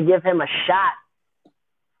wanted to give him a shot.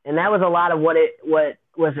 And that was a lot of what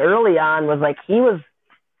was early on was like he was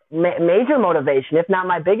major motivation, if not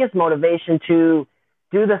my biggest motivation to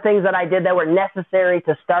do the things that I did that were necessary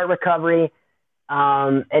to start recovery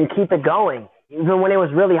and keep it going, even when it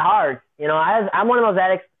was really hard. You know, I'm one of those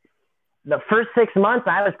addicts. The first 6 months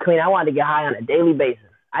I was clean. I wanted to get high on a daily basis.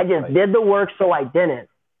 I just did the work so I didn't.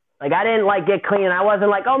 Like, I didn't, like, get clean. I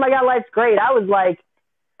wasn't like, oh, my God, life's great. I was like,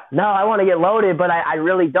 no, I want to get loaded, but I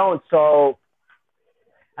really don't. So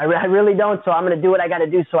I really don't. So I'm going to do what I got to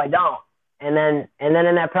do so I don't. And then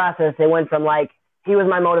in that process, it went from, like, he was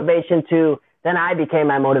my motivation to then I became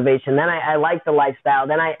my motivation. Then I liked the lifestyle.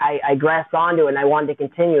 Then I grasped onto it, and I wanted to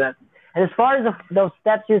continue it. And as far as those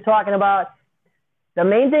steps you're talking about, the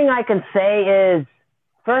main thing I can say is,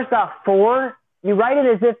 first off, 4, you write it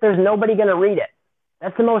as if there's nobody going to read it.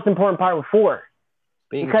 That's the most important part with 4.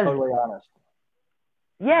 Being totally honest.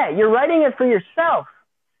 Yeah, you're writing it for yourself,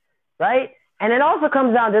 right? And it also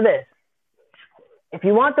comes down to this. If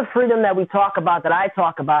you want the freedom that we talk about, that I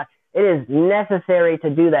talk about, it is necessary to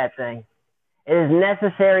do that thing. It is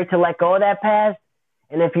necessary to let go of that past.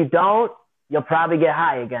 And if you don't, you'll probably get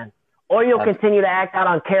high again. Or you'll continue to act out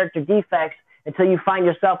on character defects until you find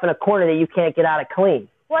yourself in a corner that you can't get out of clean.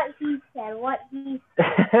 What he said. What he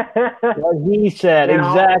said,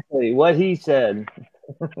 exactly. What he said.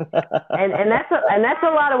 and that's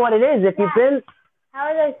a lot of what it is. If you've been, how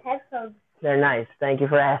are those headphones? They're nice. Thank you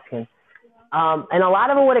for asking. And a lot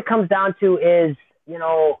of it, what it comes down to is, you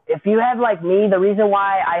know, if you have like me, the reason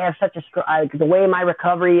why I have such the way my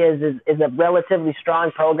recovery is a relatively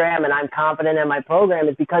strong program, and I'm confident in my program,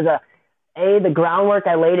 is because of the groundwork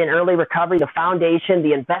I laid in early recovery, the foundation,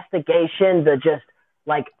 the investigation, the just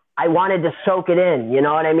like I wanted to soak it in. You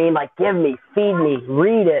know what I mean? Like, give me, feed me,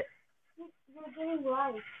 read it.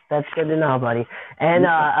 That's good to know, buddy. And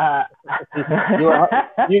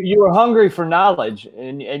you were hungry for knowledge,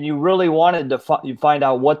 and you really wanted to find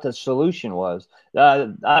out what the solution was.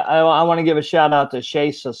 I want to give a shout out to Shay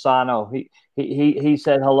Sassano. He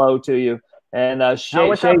said hello to you, and Shay,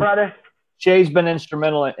 what's up, brother? Shay's been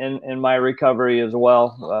instrumental in my recovery as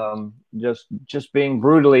well. Just being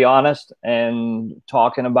brutally honest and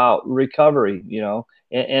talking about recovery, you know,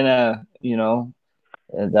 in a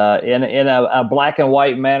black and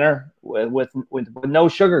white manner with no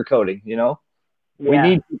sugarcoating, you know.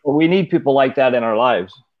 Yeah. We need people like that in our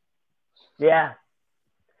lives. Yeah.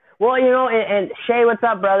 Well, you know, and Shay, what's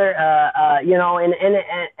up, brother? You know, and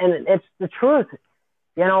it's the truth,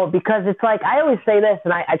 you know, because it's like, I always say this,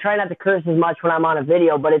 and I try not to curse as much when I'm on a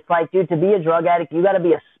video, but it's like, dude, to be a drug addict, you got to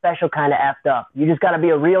be a special kind of effed up. You just got to be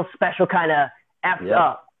a real special kind of effed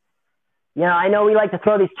up. You know, I know we like to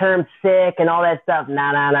throw these terms sick and all that stuff. No.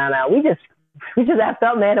 we just effed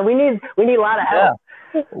up, man, and we need a lot of help.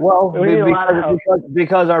 Yeah. Well, we need a lot of help.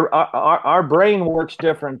 because our brain works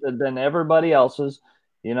different than everybody else's,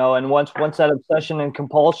 you know. And once that obsession and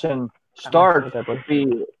compulsion starts,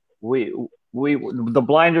 we the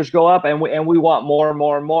blinders go up, and we want more and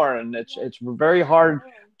more and more, and it's very hard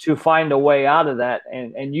to find a way out of that.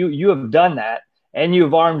 And you have done that, and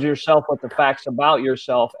you've armed yourself with the facts about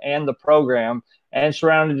yourself and the program, and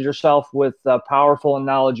surrounded yourself with powerful and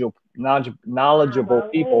knowledgeable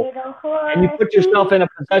people, and you put yourself in a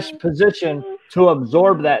position to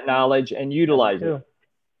absorb that knowledge and utilize it.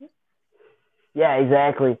 Yeah,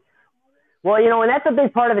 exactly. Well, you know, and that's a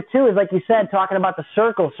big part of it too, is like you said, talking about the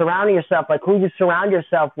circle, surrounding yourself, like who you surround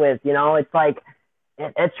yourself with, you know, it's like,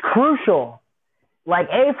 it's crucial. Like,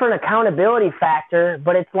 for an accountability factor,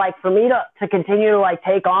 but it's like for me to continue to like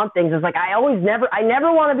take on things, it's like I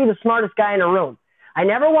never want to be the smartest guy in the room. I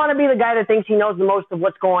never want to be the guy that thinks he knows the most of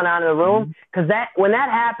what's going on in the room, because when that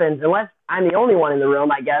happens, unless I'm the only one in the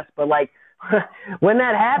room, I guess, but like when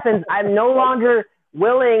that happens, I'm no longer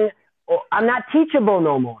willing, I'm not teachable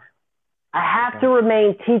no more. I have to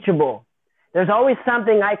remain teachable. There's always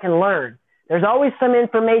something I can learn. There's always some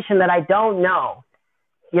information that I don't know.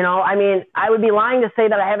 You know, I mean, I would be lying to say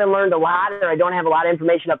that I haven't learned a lot or I don't have a lot of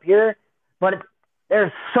information up here, but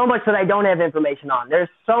there's so much that I don't have information on. There's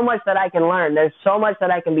so much that I can learn. There's so much that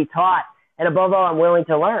I can be taught. And above all, I'm willing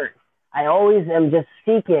to learn. I always am just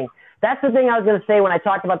seeking. That's the thing I was going to say when I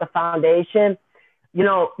talked about the foundation. You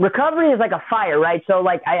know, recovery is like a fire, right? So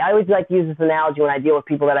like, I always like to use this analogy when I deal with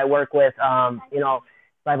people that I work with. You know,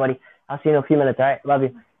 bye buddy. I'll see you in a few minutes. All right. Love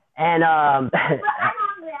you. And,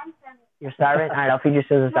 you're starving? All right. I'll feed you as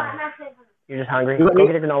soon as it's done. You're just hungry? Go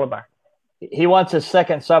get a granola bar. He wants his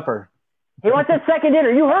second supper. He wants his second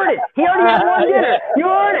dinner. You heard it. He already had one dinner. You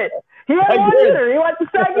heard it. He had one dinner. He wants the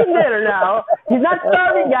second dinner now. He's not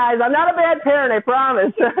starving, guys. I'm not a bad parent, I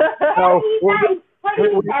promise. No,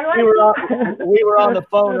 we were on the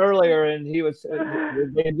phone earlier, and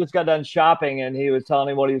they had just got done shopping, and he was telling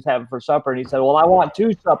him what he was having for supper, and he said, well, I want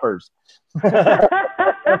 2 suppers.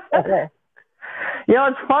 You know,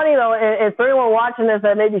 it's funny, though, if anyone watching this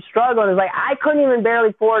that may be struggling, is like, I couldn't even barely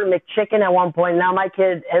afford a McChicken at one point. Now my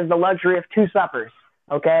kid has the luxury of 2 suppers,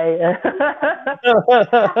 okay? You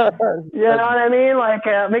know what I mean? Like,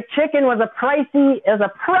 McChicken was pricey.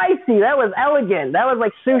 That was elegant. That was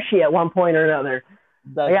like sushi at one point or another.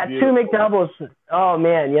 I got beautiful. 2 McDoubles. Oh,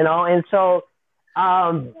 man, you know? And so,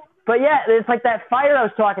 but yeah, it's like that fire I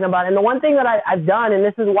was talking about. And the one thing that I've done, and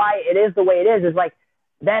this is why it is the way it is like,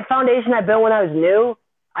 that foundation I built when I was new,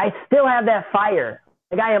 I still have that fire.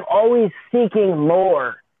 Like, I am always seeking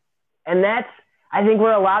more. And that's, I think,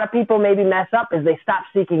 where a lot of people maybe mess up, is they stop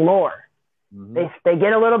seeking more. Mm-hmm. They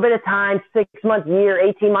get a little bit of time, 6 months, year,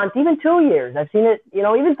 18 months, even 2 years. I've seen it, you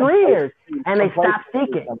know, even 3 years. And they stop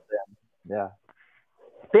seeking. Yeah.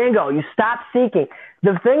 Bingo. You stop seeking.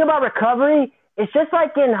 The thing about recovery, it's just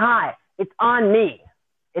like getting high. It's on me.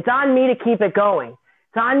 It's on me to keep it going.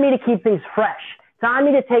 It's on me to keep things fresh. It's on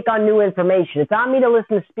me to take on new information. It's on me to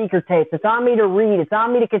listen to speaker tapes. It's on me to read. It's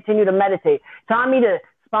on me to continue to meditate. It's on me to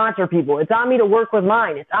sponsor people. It's on me to work with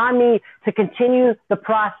mine. It's on me to continue the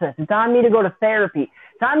process. It's on me to go to therapy.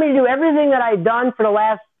 It's on me to do everything that I've done for the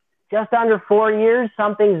last just under 4 years.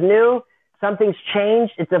 Something's new. Something's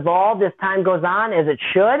changed. It's evolved as time goes on, as it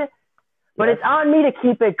should. But it's on me to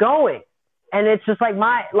keep it going. And it's just like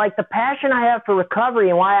the passion I have for recovery,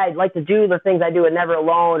 and why I like to do the things I do at Never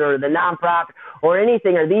Alone or the nonprofit or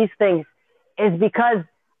anything or these things, is because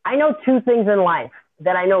I know 2 things in life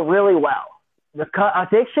that I know really well: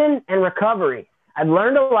 addiction and recovery. I've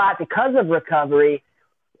learned a lot because of recovery,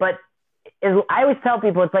 but I always tell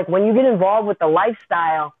people, it's like when you get involved with the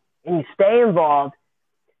lifestyle and you stay involved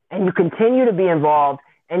and you continue to be involved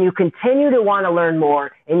and you continue to want to learn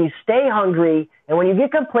more and you stay hungry, and when you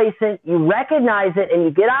get complacent, you recognize it and you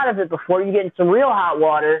get out of it before you get in some real hot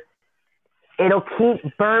water, it'll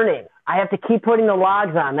keep burning. I have to keep putting the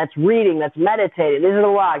logs on. That's reading. That's meditating. These are the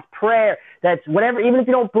logs. Prayer. That's whatever. Even if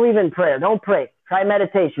you don't believe in prayer, don't pray. Try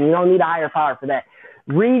meditation. You don't need a higher power for that.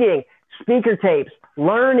 Reading, speaker tapes,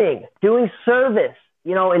 learning, doing service,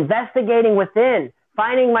 you know, investigating within,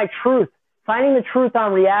 finding my truth, finding the truth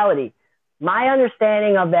on reality. My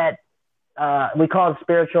understanding of that, we call it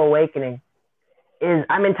spiritual awakening, is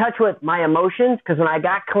I'm in touch with my emotions, because when I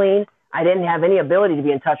got clean, I didn't have any ability to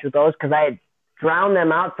be in touch with those because I had drowned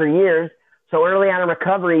them out for years. So early on in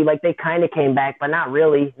recovery, like, they kind of came back, but not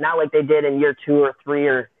really, not like they did in year 2 or 3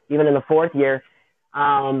 or even in the 4th year.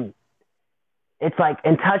 And It's like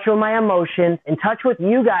in touch with my emotions, in touch with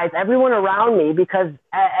you guys, everyone around me, because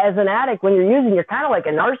as an addict, when you're using, you're kind of like a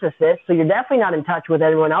narcissist. So you're definitely not in touch with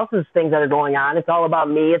everyone else's things that are going on. It's all about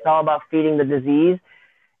me. It's all about feeding the disease,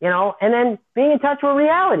 you know, and then being in touch with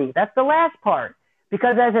reality. That's the last part.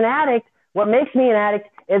 Because as an addict, what makes me an addict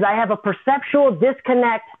is I have a perceptual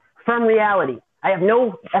disconnect from reality. I have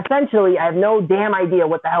no damn idea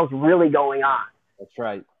what the hell's really going on. That's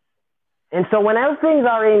right. And so when those things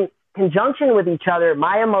are in conjunction with each other,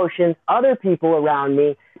 my emotions, other people around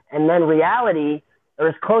me, and then reality, or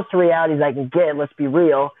as close to reality as I can get, let's be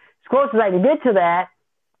real, as close as I can get to that,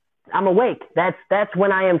 I'm awake. That's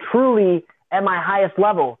when I am truly at my highest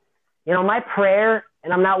level. You know, my prayer,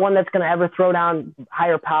 and I'm not one that's going to ever throw down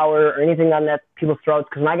higher power or anything on that people's throats,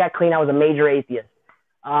 because when I got clean, I was a major atheist,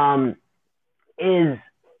 is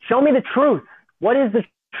show me the truth. What is the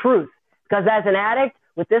truth? Because as an addict,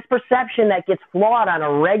 with this perception that gets flawed on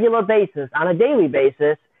a regular basis, on a daily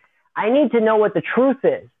basis, I need to know what the truth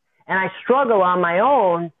is. And I struggle on my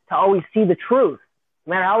own to always see the truth.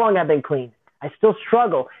 No matter how long I've been clean, I still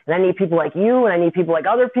struggle. And I need people like you, and I need people like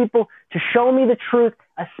other people to show me the truth,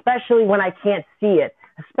 especially when I can't see it,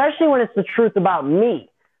 especially when it's the truth about me,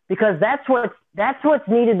 because that's what's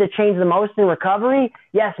needed to change the most in recovery.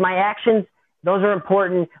 Yes, my actions, those are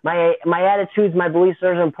important. My attitudes, my beliefs,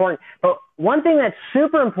 those are important. But one thing that's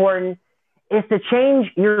super important is to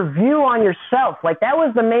change your view on yourself. Like, that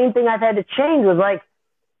was the main thing I've had to change, was like,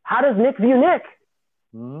 how does Nick view Nick?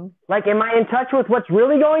 Mm-hmm. Like, am I in touch with what's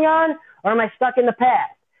really going on, or am I stuck in the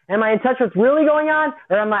past? Am I in touch with what's really going on,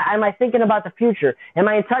 or am I thinking about the future? Am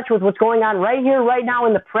I in touch with what's going on right here, right now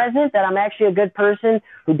in the present, that I'm actually a good person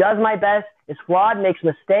who does my best, is flawed, makes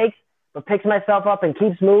mistakes, but picks myself up and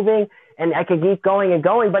keeps moving, and I can keep going and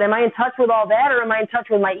going? But am I in touch with all that, or am I in touch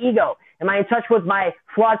with my ego? Am I in touch with my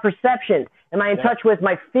flawed perception? Am I in touch with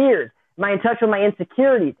my fears? Am I in touch with my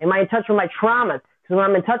insecurities? Am I in touch with my traumas? Because when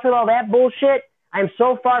I'm in touch with all that bullshit, I'm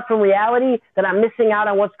so far from reality that I'm missing out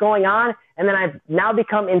on what's going on, and then I've now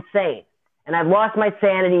become insane. And I've lost my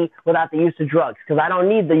sanity without the use of drugs, because I don't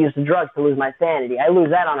need the use of drugs to lose my sanity. I lose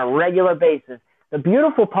that on a regular basis. The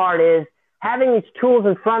beautiful part is having these tools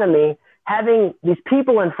in front of me, having these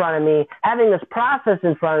people in front of me, having this process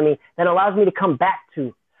in front of me that allows me to come back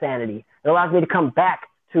to sanity. It allows me to come back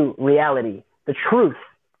to reality, the truth.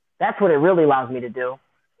 That's what it really allows me to do.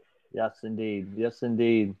 Yes, indeed. Yes,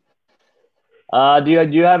 indeed. Do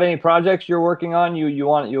you have any projects you're working on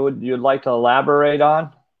you'd like to elaborate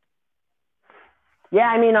on? Yeah,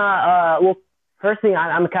 I mean, well, first thing,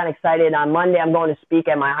 I'm kind of excited. On Monday, I'm going to speak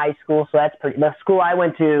at my high school, so that's the school I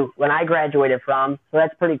went to when I graduated from. So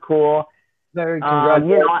that's pretty cool. Very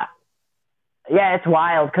congratulations. You know, yeah, it's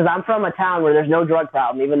wild, because I'm from a town where there's no drug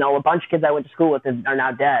problem, even though a bunch of kids I went to school with are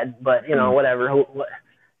now dead. But, you know, whatever.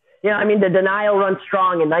 You know, I mean, the denial runs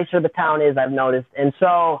strong, and nicer the town is, I've noticed. And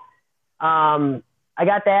so I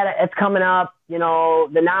got that. It's coming up. You know,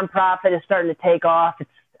 the nonprofit is starting to take off.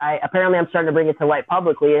 Apparently I'm starting to bring it to light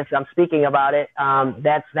publicly if I'm speaking about it.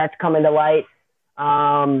 That's coming to light.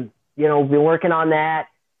 You know, been working on that.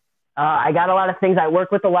 I got a lot of things. I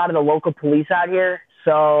work with a lot of the local police out here.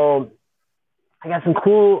 So I got some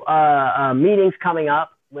cool meetings coming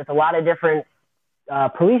up with a lot of different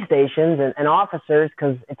police stations and officers,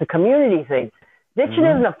 because it's a community thing. Addiction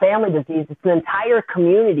isn't a family disease. It's an entire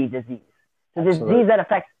community disease. It's a disease that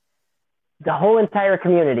affects the whole entire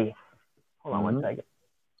community. Hold on one second.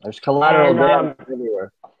 There's collateral damage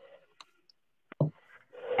everywhere.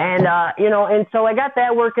 And, you know, and so I got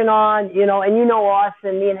that working on, you know, and you know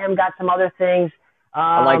Austin, me and him got some other things.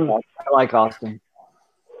 I like Austin.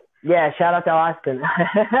 Yeah, shout out to Austin.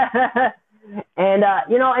 And,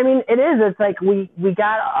 you know, I mean, it's like we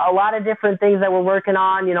got a lot of different things that we're working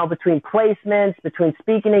on, you know, between placements, between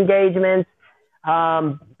speaking engagements,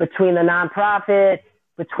 between the nonprofit,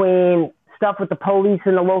 between stuff with the police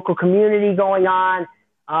and the local community going on.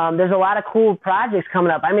 There's a lot of cool projects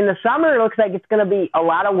coming up. I mean, the summer looks like it's going to be a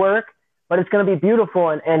lot of work, but it's going to be beautiful,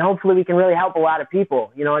 and hopefully we can really help a lot of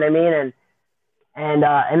people. You know what I mean? And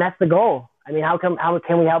that's the goal. I mean, how can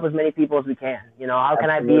we help as many people as we can? You know, how can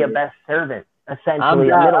I be a best servant, essentially,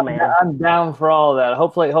 a middleman? I'm down for all of that.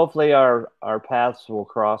 Hopefully our paths will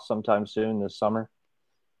cross sometime soon this summer.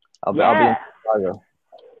 I'll be in Chicago.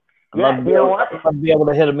 I'd love to be able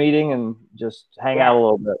to hit a meeting and just hang out a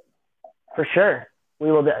little bit. For sure.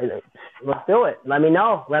 We will. Let's do it. Let me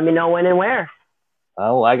know. Let me know when and where.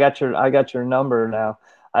 Oh, I got your number now.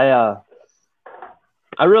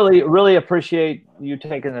 I really appreciate you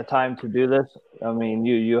taking the time to do this. I mean,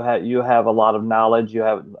 you have a lot of knowledge. You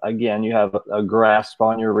have a grasp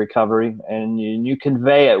on your recovery, and you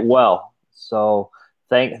convey it well. So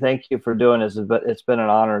thank you for doing this. But it's been an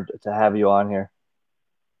honor to have you on here.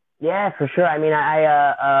 Yeah, for sure. I mean,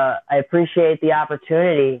 I appreciate the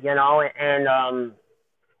opportunity, you know,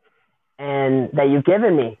 and that you've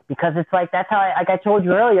given me, because it's like, that's how like I told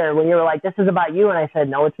you earlier when you were like, this is about you. And I said,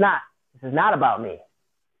 no, it's not. This is not about me.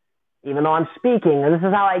 Even though I'm speaking, and this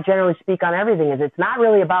is how I generally speak on everything, is it's not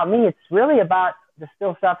really about me. It's really about the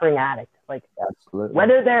still suffering addict. Like, absolutely.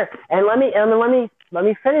 Whether they're, and let me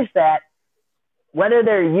finish that, whether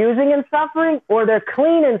they're using and suffering or they're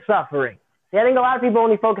clean and suffering. See, I think a lot of people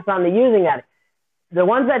only focus on the using addict. The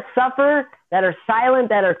ones that suffer, that are silent,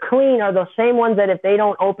 that are clean, are the same ones that if they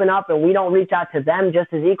don't open up and we don't reach out to them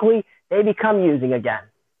just as equally, they become using again,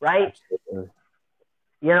 right? Absolutely.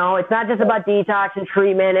 You know, it's not just about detox and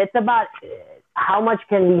treatment. It's about how much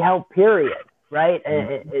can we help, period, right?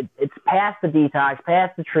 Mm-hmm. It's past the detox,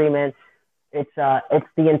 past the treatment. It's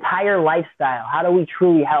the entire lifestyle. How do we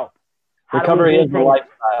truly help? Recovery is a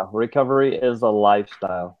lifestyle. Recovery is a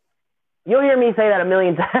lifestyle. You'll hear me say that a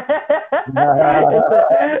million times.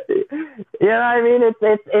 You know what I mean?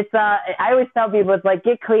 I always tell people, it's like,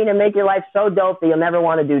 get clean and make your life so dope that you'll never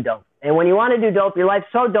want to do dope. And when you want to do dope, your life's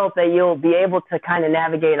so dope that you'll be able to kind of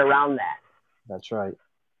navigate around that. That's right.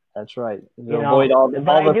 That's right. You avoid all the.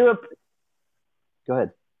 Go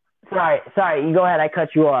ahead. Sorry. You go ahead. I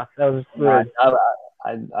cut you off. That was rude.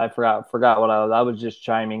 I forgot what I was just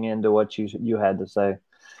chiming into what you had to say.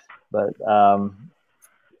 But is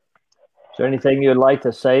there anything you'd like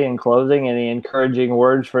to say in closing? Any encouraging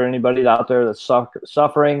words for anybody out there that's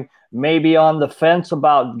suffering, maybe on the fence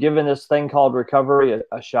about giving this thing called recovery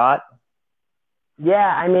a shot? Yeah,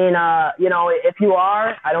 I mean, you know, if you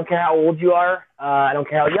are, I don't care how old you are. I don't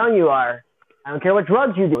care how young you are. I don't care what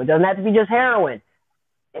drugs you do. It doesn't have to be just heroin.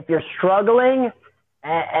 If you're struggling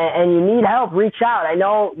and you need help, reach out. I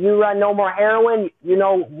know you run No More Heroin. You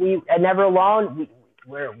know, we at Never Alone,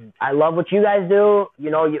 I love what you guys do.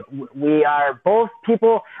 You know, we are both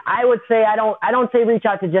people. I would say I don't say reach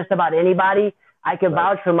out to just about anybody. I can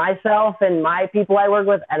vouch for myself and my people I work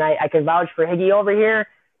with, and I can vouch for Higgy over here.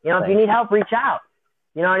 You know, if you need help, reach out.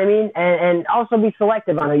 You know what I mean? And also be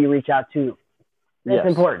selective on who you reach out to. It's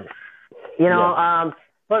important. You know,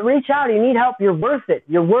 but reach out. You need help. You're worth it.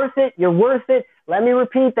 You're worth it. You're worth it. Let me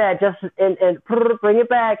repeat that just and bring it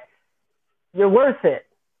back. You're worth it.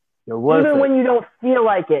 You're worth Even it. when you don't feel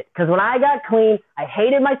like it. Because when I got clean, I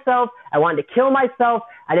hated myself. I wanted to kill myself.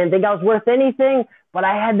 I didn't think I was worth anything. But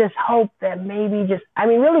I had this hope that maybe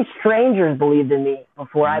really strangers believed in me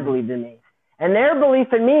before I believed in me. And their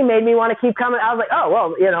belief in me made me want to keep coming. I was like, oh,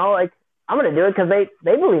 well, you know, like, I'm going to do it because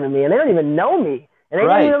they believe in me. And they don't even know me. And they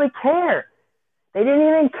didn't really care. They didn't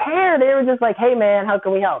even care. They were just like, hey, man, how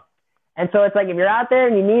can we help? And so it's like, if you're out there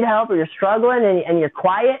and you need help or you're struggling and you're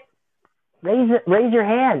quiet, raise your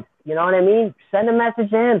hand. You know what I mean? Send a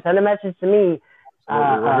message to him. Send a message to me.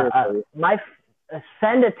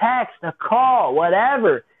 Send a text, a call,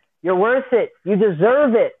 whatever. You're worth it. You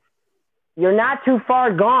deserve it. You're not too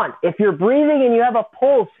far gone. If you're breathing and you have a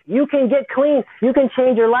pulse, you can get clean. You can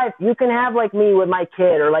change your life. You can have like me with my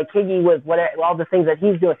kid, or like Higgy with all the things that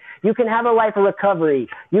he's doing. You can have a life of recovery.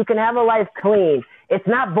 You can have a life clean. It's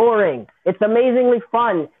not boring. It's amazingly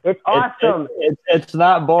fun. It's awesome. It's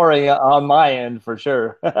not boring on my end, for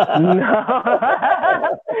sure. No.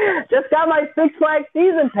 Just got my Six Flags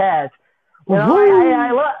season pass. You know,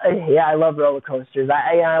 I love roller coasters.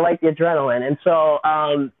 I like the adrenaline. And so,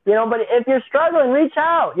 you know, but if you're struggling, reach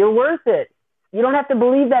out. You're worth it. You don't have to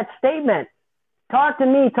believe that statement. Talk to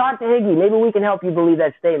me. Talk to Higgy. Maybe we can help you believe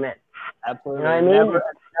that statement. Absolutely. You know what I mean?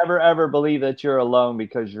 Never, ever believe that you're alone,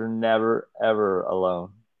 because you're never, ever alone.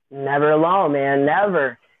 Never alone, man.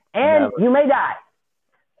 Never. And you may die.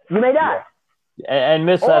 You may die. Yeah. And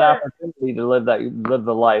miss that opportunity to live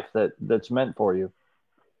the life that's meant for you.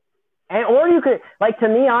 Or you could, like, to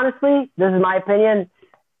me, honestly, this is my opinion,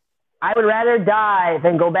 I would rather die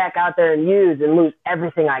than go back out there and use and lose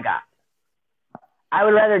everything I got. I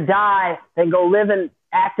would rather die than go live in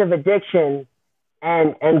active addiction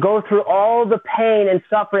and go through all the pain and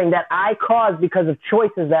suffering that I cause because of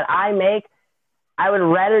choices that I make. I would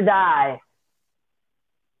rather die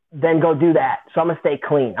than go do that. So I'm going to stay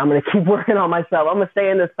clean. I'm going to keep working on myself. I'm going to stay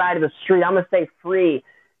in the side of the street. I'm going to stay free.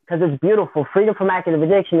 Because it's beautiful. Freedom from active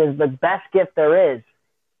addiction is the best gift there is.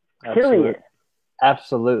 Period.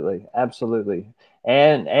 Absolutely.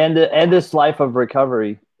 And this life of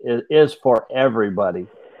recovery is for everybody.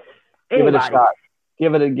 Anybody.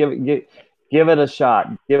 Give it a shot. Give it a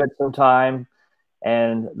shot. Give it some time,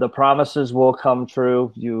 and the promises will come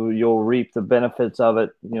true. You'll reap the benefits of it.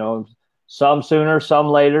 You know, some sooner, some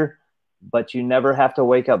later. But you never have to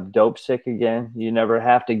wake up dope sick again. You never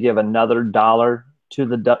have to give another dollar to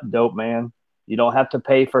the dope man. You don't have to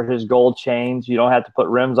pay for his gold chains. You don't have to put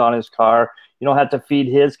rims on his car. You don't have to feed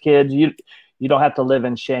his kids. You don't have to live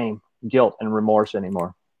in shame, guilt, and remorse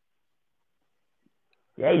anymore.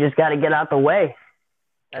 Yeah, you just got to get out the way.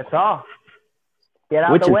 That's all. Get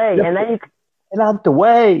out the way. And then you get out the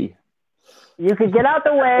way. You could get out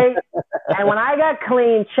the way. And when I got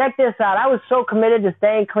clean, check this out. I was so committed to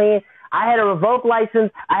staying clean. I had a revoked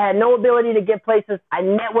license. I had no ability to get places. I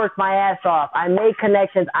networked my ass off. I made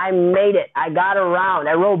connections. I made it. I got around.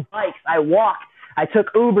 I rode bikes. I walked. I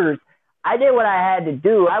took Ubers. I did what I had to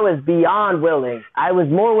do. I was beyond willing. I was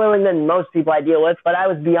more willing than most people I deal with, but I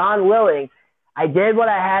was beyond willing. I did what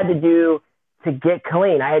I had to do to get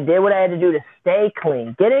clean. I did what I had to do to stay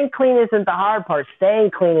clean. Getting clean isn't the hard part.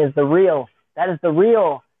 Staying clean is the real. That is the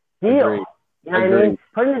real deal. Agreed. You know what I mean?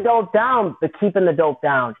 Putting the dope down, but keeping the dope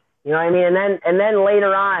down. You know what I mean? And then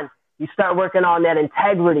later on, you start working on that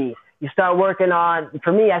integrity. You start working on,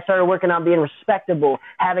 for me, I started working on being respectable,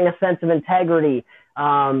 having a sense of integrity,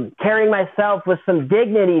 carrying myself with some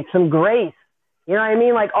dignity, some grace. You know what I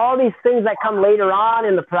mean? Like all these things that come later on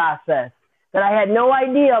in the process that I had no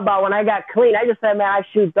idea about when I got clean. I just said, man, I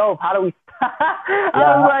shoot dope. How do we? I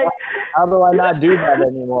was like, how do I not do that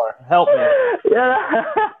anymore? Help me. Yeah.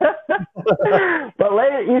 But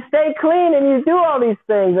later, you stay clean and you do all these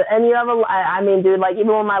things, and you have I mean, dude, like even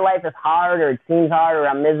when my life is hard or it seems hard or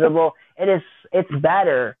I'm miserable, it's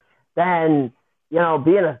better than, you know,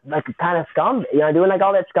 being a kind of scum, you know, doing like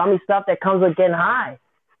all that scummy stuff that comes with getting high,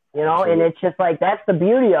 you know. Absolutely. And it's just like, that's the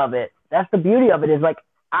beauty of it. That's the beauty of it, is like,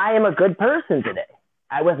 I am a good person today.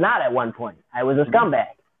 I was not at one point. I was a scumbag.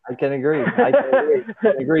 I can agree. I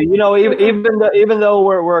can agree. You know, even though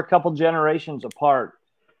we're a couple generations apart,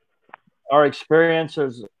 our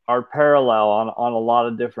experiences are parallel on a lot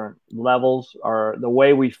of different levels. The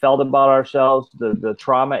way we felt about ourselves, the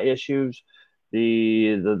trauma issues,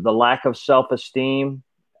 the lack of self-esteem,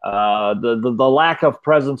 the lack of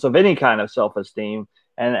presence of any kind of self-esteem,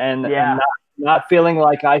 and not feeling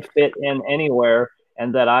like I fit in anywhere,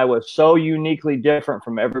 and that I was so uniquely different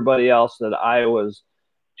from everybody else that I was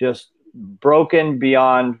just broken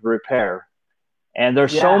beyond repair. And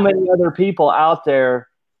there's so many other people out there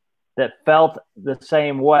that felt the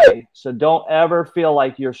same way. So don't ever feel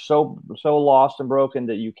like you're so lost and broken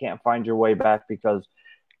that you can't find your way back, because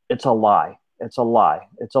it's a lie. It's a lie.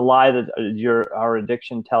 It's a lie that our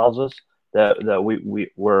addiction tells us that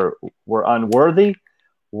we're unworthy,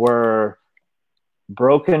 we're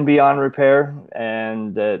broken beyond repair,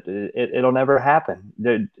 and that it'll never happen.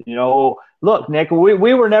 You know, look, Nick,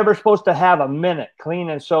 we were never supposed to have a minute clean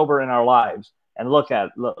and sober in our lives. And look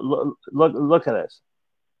at this.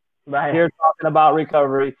 Right. Here talking about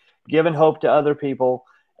recovery, giving hope to other people,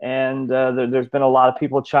 and there's been a lot of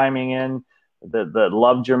people chiming in that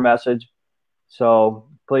loved your message. So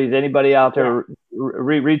please, anybody out there,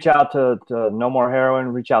 reach out to No More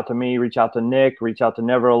Heroin, reach out to me, reach out to Nick, reach out to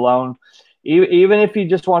Never Alone. Even if you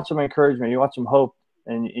just want some encouragement, you want some hope,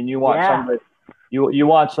 and you want somebody, you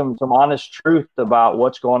want some honest truth about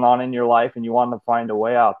what's going on in your life, and you want to find a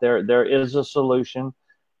way out. There is a solution.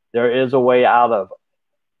 There is a way out of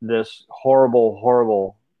this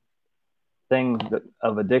horrible thing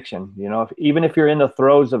of addiction. You know, even if you're in the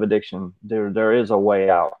throes of addiction, there is a way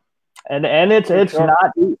out, and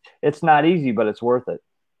it's not easy, but it's worth it.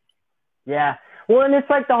 Yeah. Well, and it's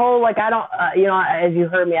like the whole, like, I don't, you know, as you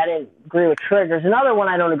heard me, I didn't agree with triggers. Another one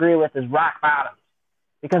I don't agree with is rock bottom,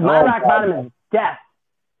 because my rock bottom is death.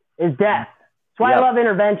 That's why I love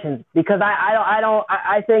interventions, because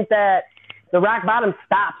I think that the rock bottom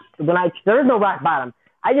stops when there is no rock bottom.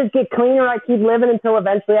 I just get cleaner. I keep living until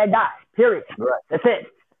eventually I die. Period. Right. That's it.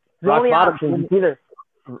 The only option is either.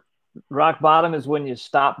 Rock bottom is when you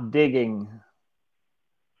stop digging.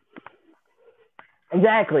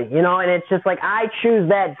 Exactly. You know, and it's just like, I choose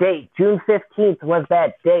that date. June 15th was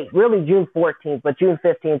that date. Really June 14th, but June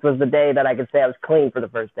 15th was the day that I could say I was clean for the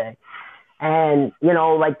first day. And, you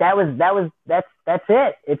know, like that's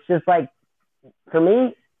it. It's just like, for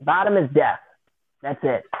me, bottom is death. That's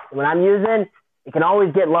it. When I'm using, it can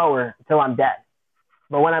always get lower until I'm dead.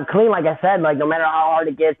 But when I'm clean, like I said, like no matter how hard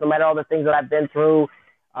it gets, no matter all the things that I've been through,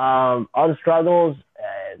 all the struggles,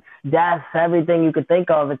 deaths, everything you could think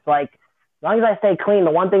of, it's like, as long as I stay clean, the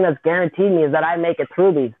one thing that's guaranteed me is that I make it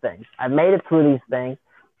through these things. I've made it through these things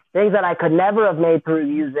that I could never have made through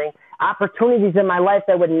using, opportunities in my life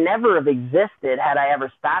that would never have existed had I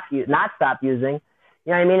ever not stopped using.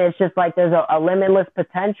 You know what I mean? It's just like there's a limitless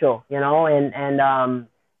potential, you know, and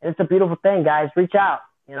it's a beautiful thing, guys. Reach out,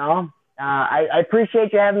 you know. I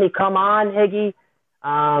appreciate you having me come on, Higgy.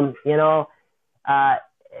 You know,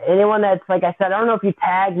 anyone that's, like I said, I don't know if you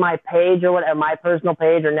tag my page or whatever, my personal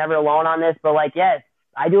page or Never Alone on this, but like, yes,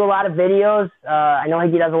 I do a lot of videos. I know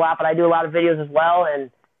Higgy does a lot, but I do a lot of videos as well.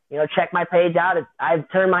 And, you know, check my page out.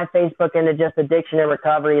 I've turned my Facebook into just addiction and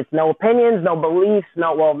recovery. It's no opinions, no beliefs,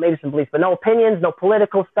 well, maybe some beliefs, but no opinions, no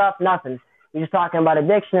political stuff, nothing. We're just talking about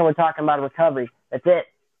addiction and we're talking about recovery. That's it.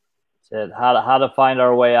 That's it. How to find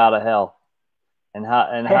our way out of hell, and how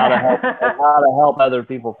to help other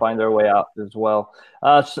people find their way out as well.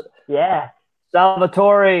 Yeah.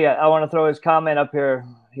 Salvatore, I want to throw his comment up here.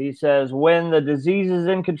 He says, when the disease is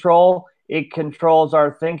in control, it controls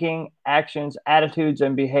our thinking, actions, attitudes,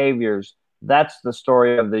 and behaviors. That's the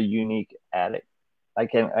story of the unique addict. I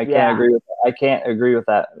can't agree with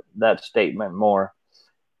that statement more.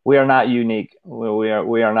 We are not unique. We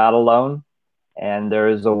are not alone, and there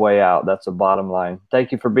is a way out. That's the bottom line.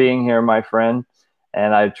 Thank you for being here, my friend,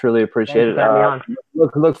 and I truly appreciate it.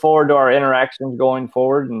 Look forward to our interactions going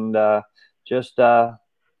forward, and just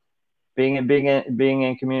being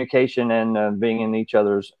in communication and being in each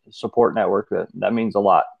other's support network. That means a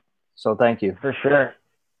lot. So thank you. For sure.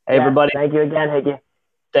 Hey, everybody. Thank you again, Higgy.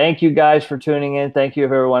 Thank you guys for tuning in. Thank you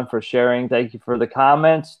everyone for sharing. Thank you for the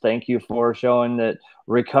comments. Thank you for showing that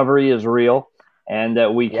recovery is real and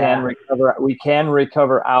that we can recover. We can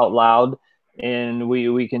recover out loud, and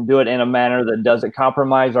we can do it in a manner that doesn't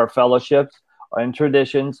compromise our fellowships and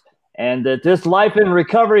traditions, and that this life in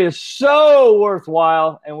recovery is so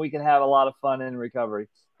worthwhile, and we can have a lot of fun in recovery.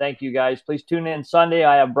 Thank you guys. Please tune in Sunday.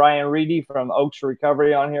 I have Brian Reedy from Oaks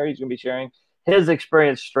Recovery on here. He's going to be sharing his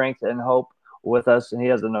experience, strength, and hope with us, and he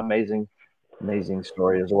has an amazing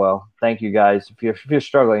story as well. Thank you guys. If you're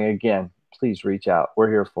struggling, again, please reach out. We're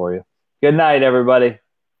here for you. Good night, everybody.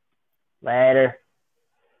 Later.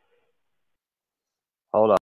 Hold on.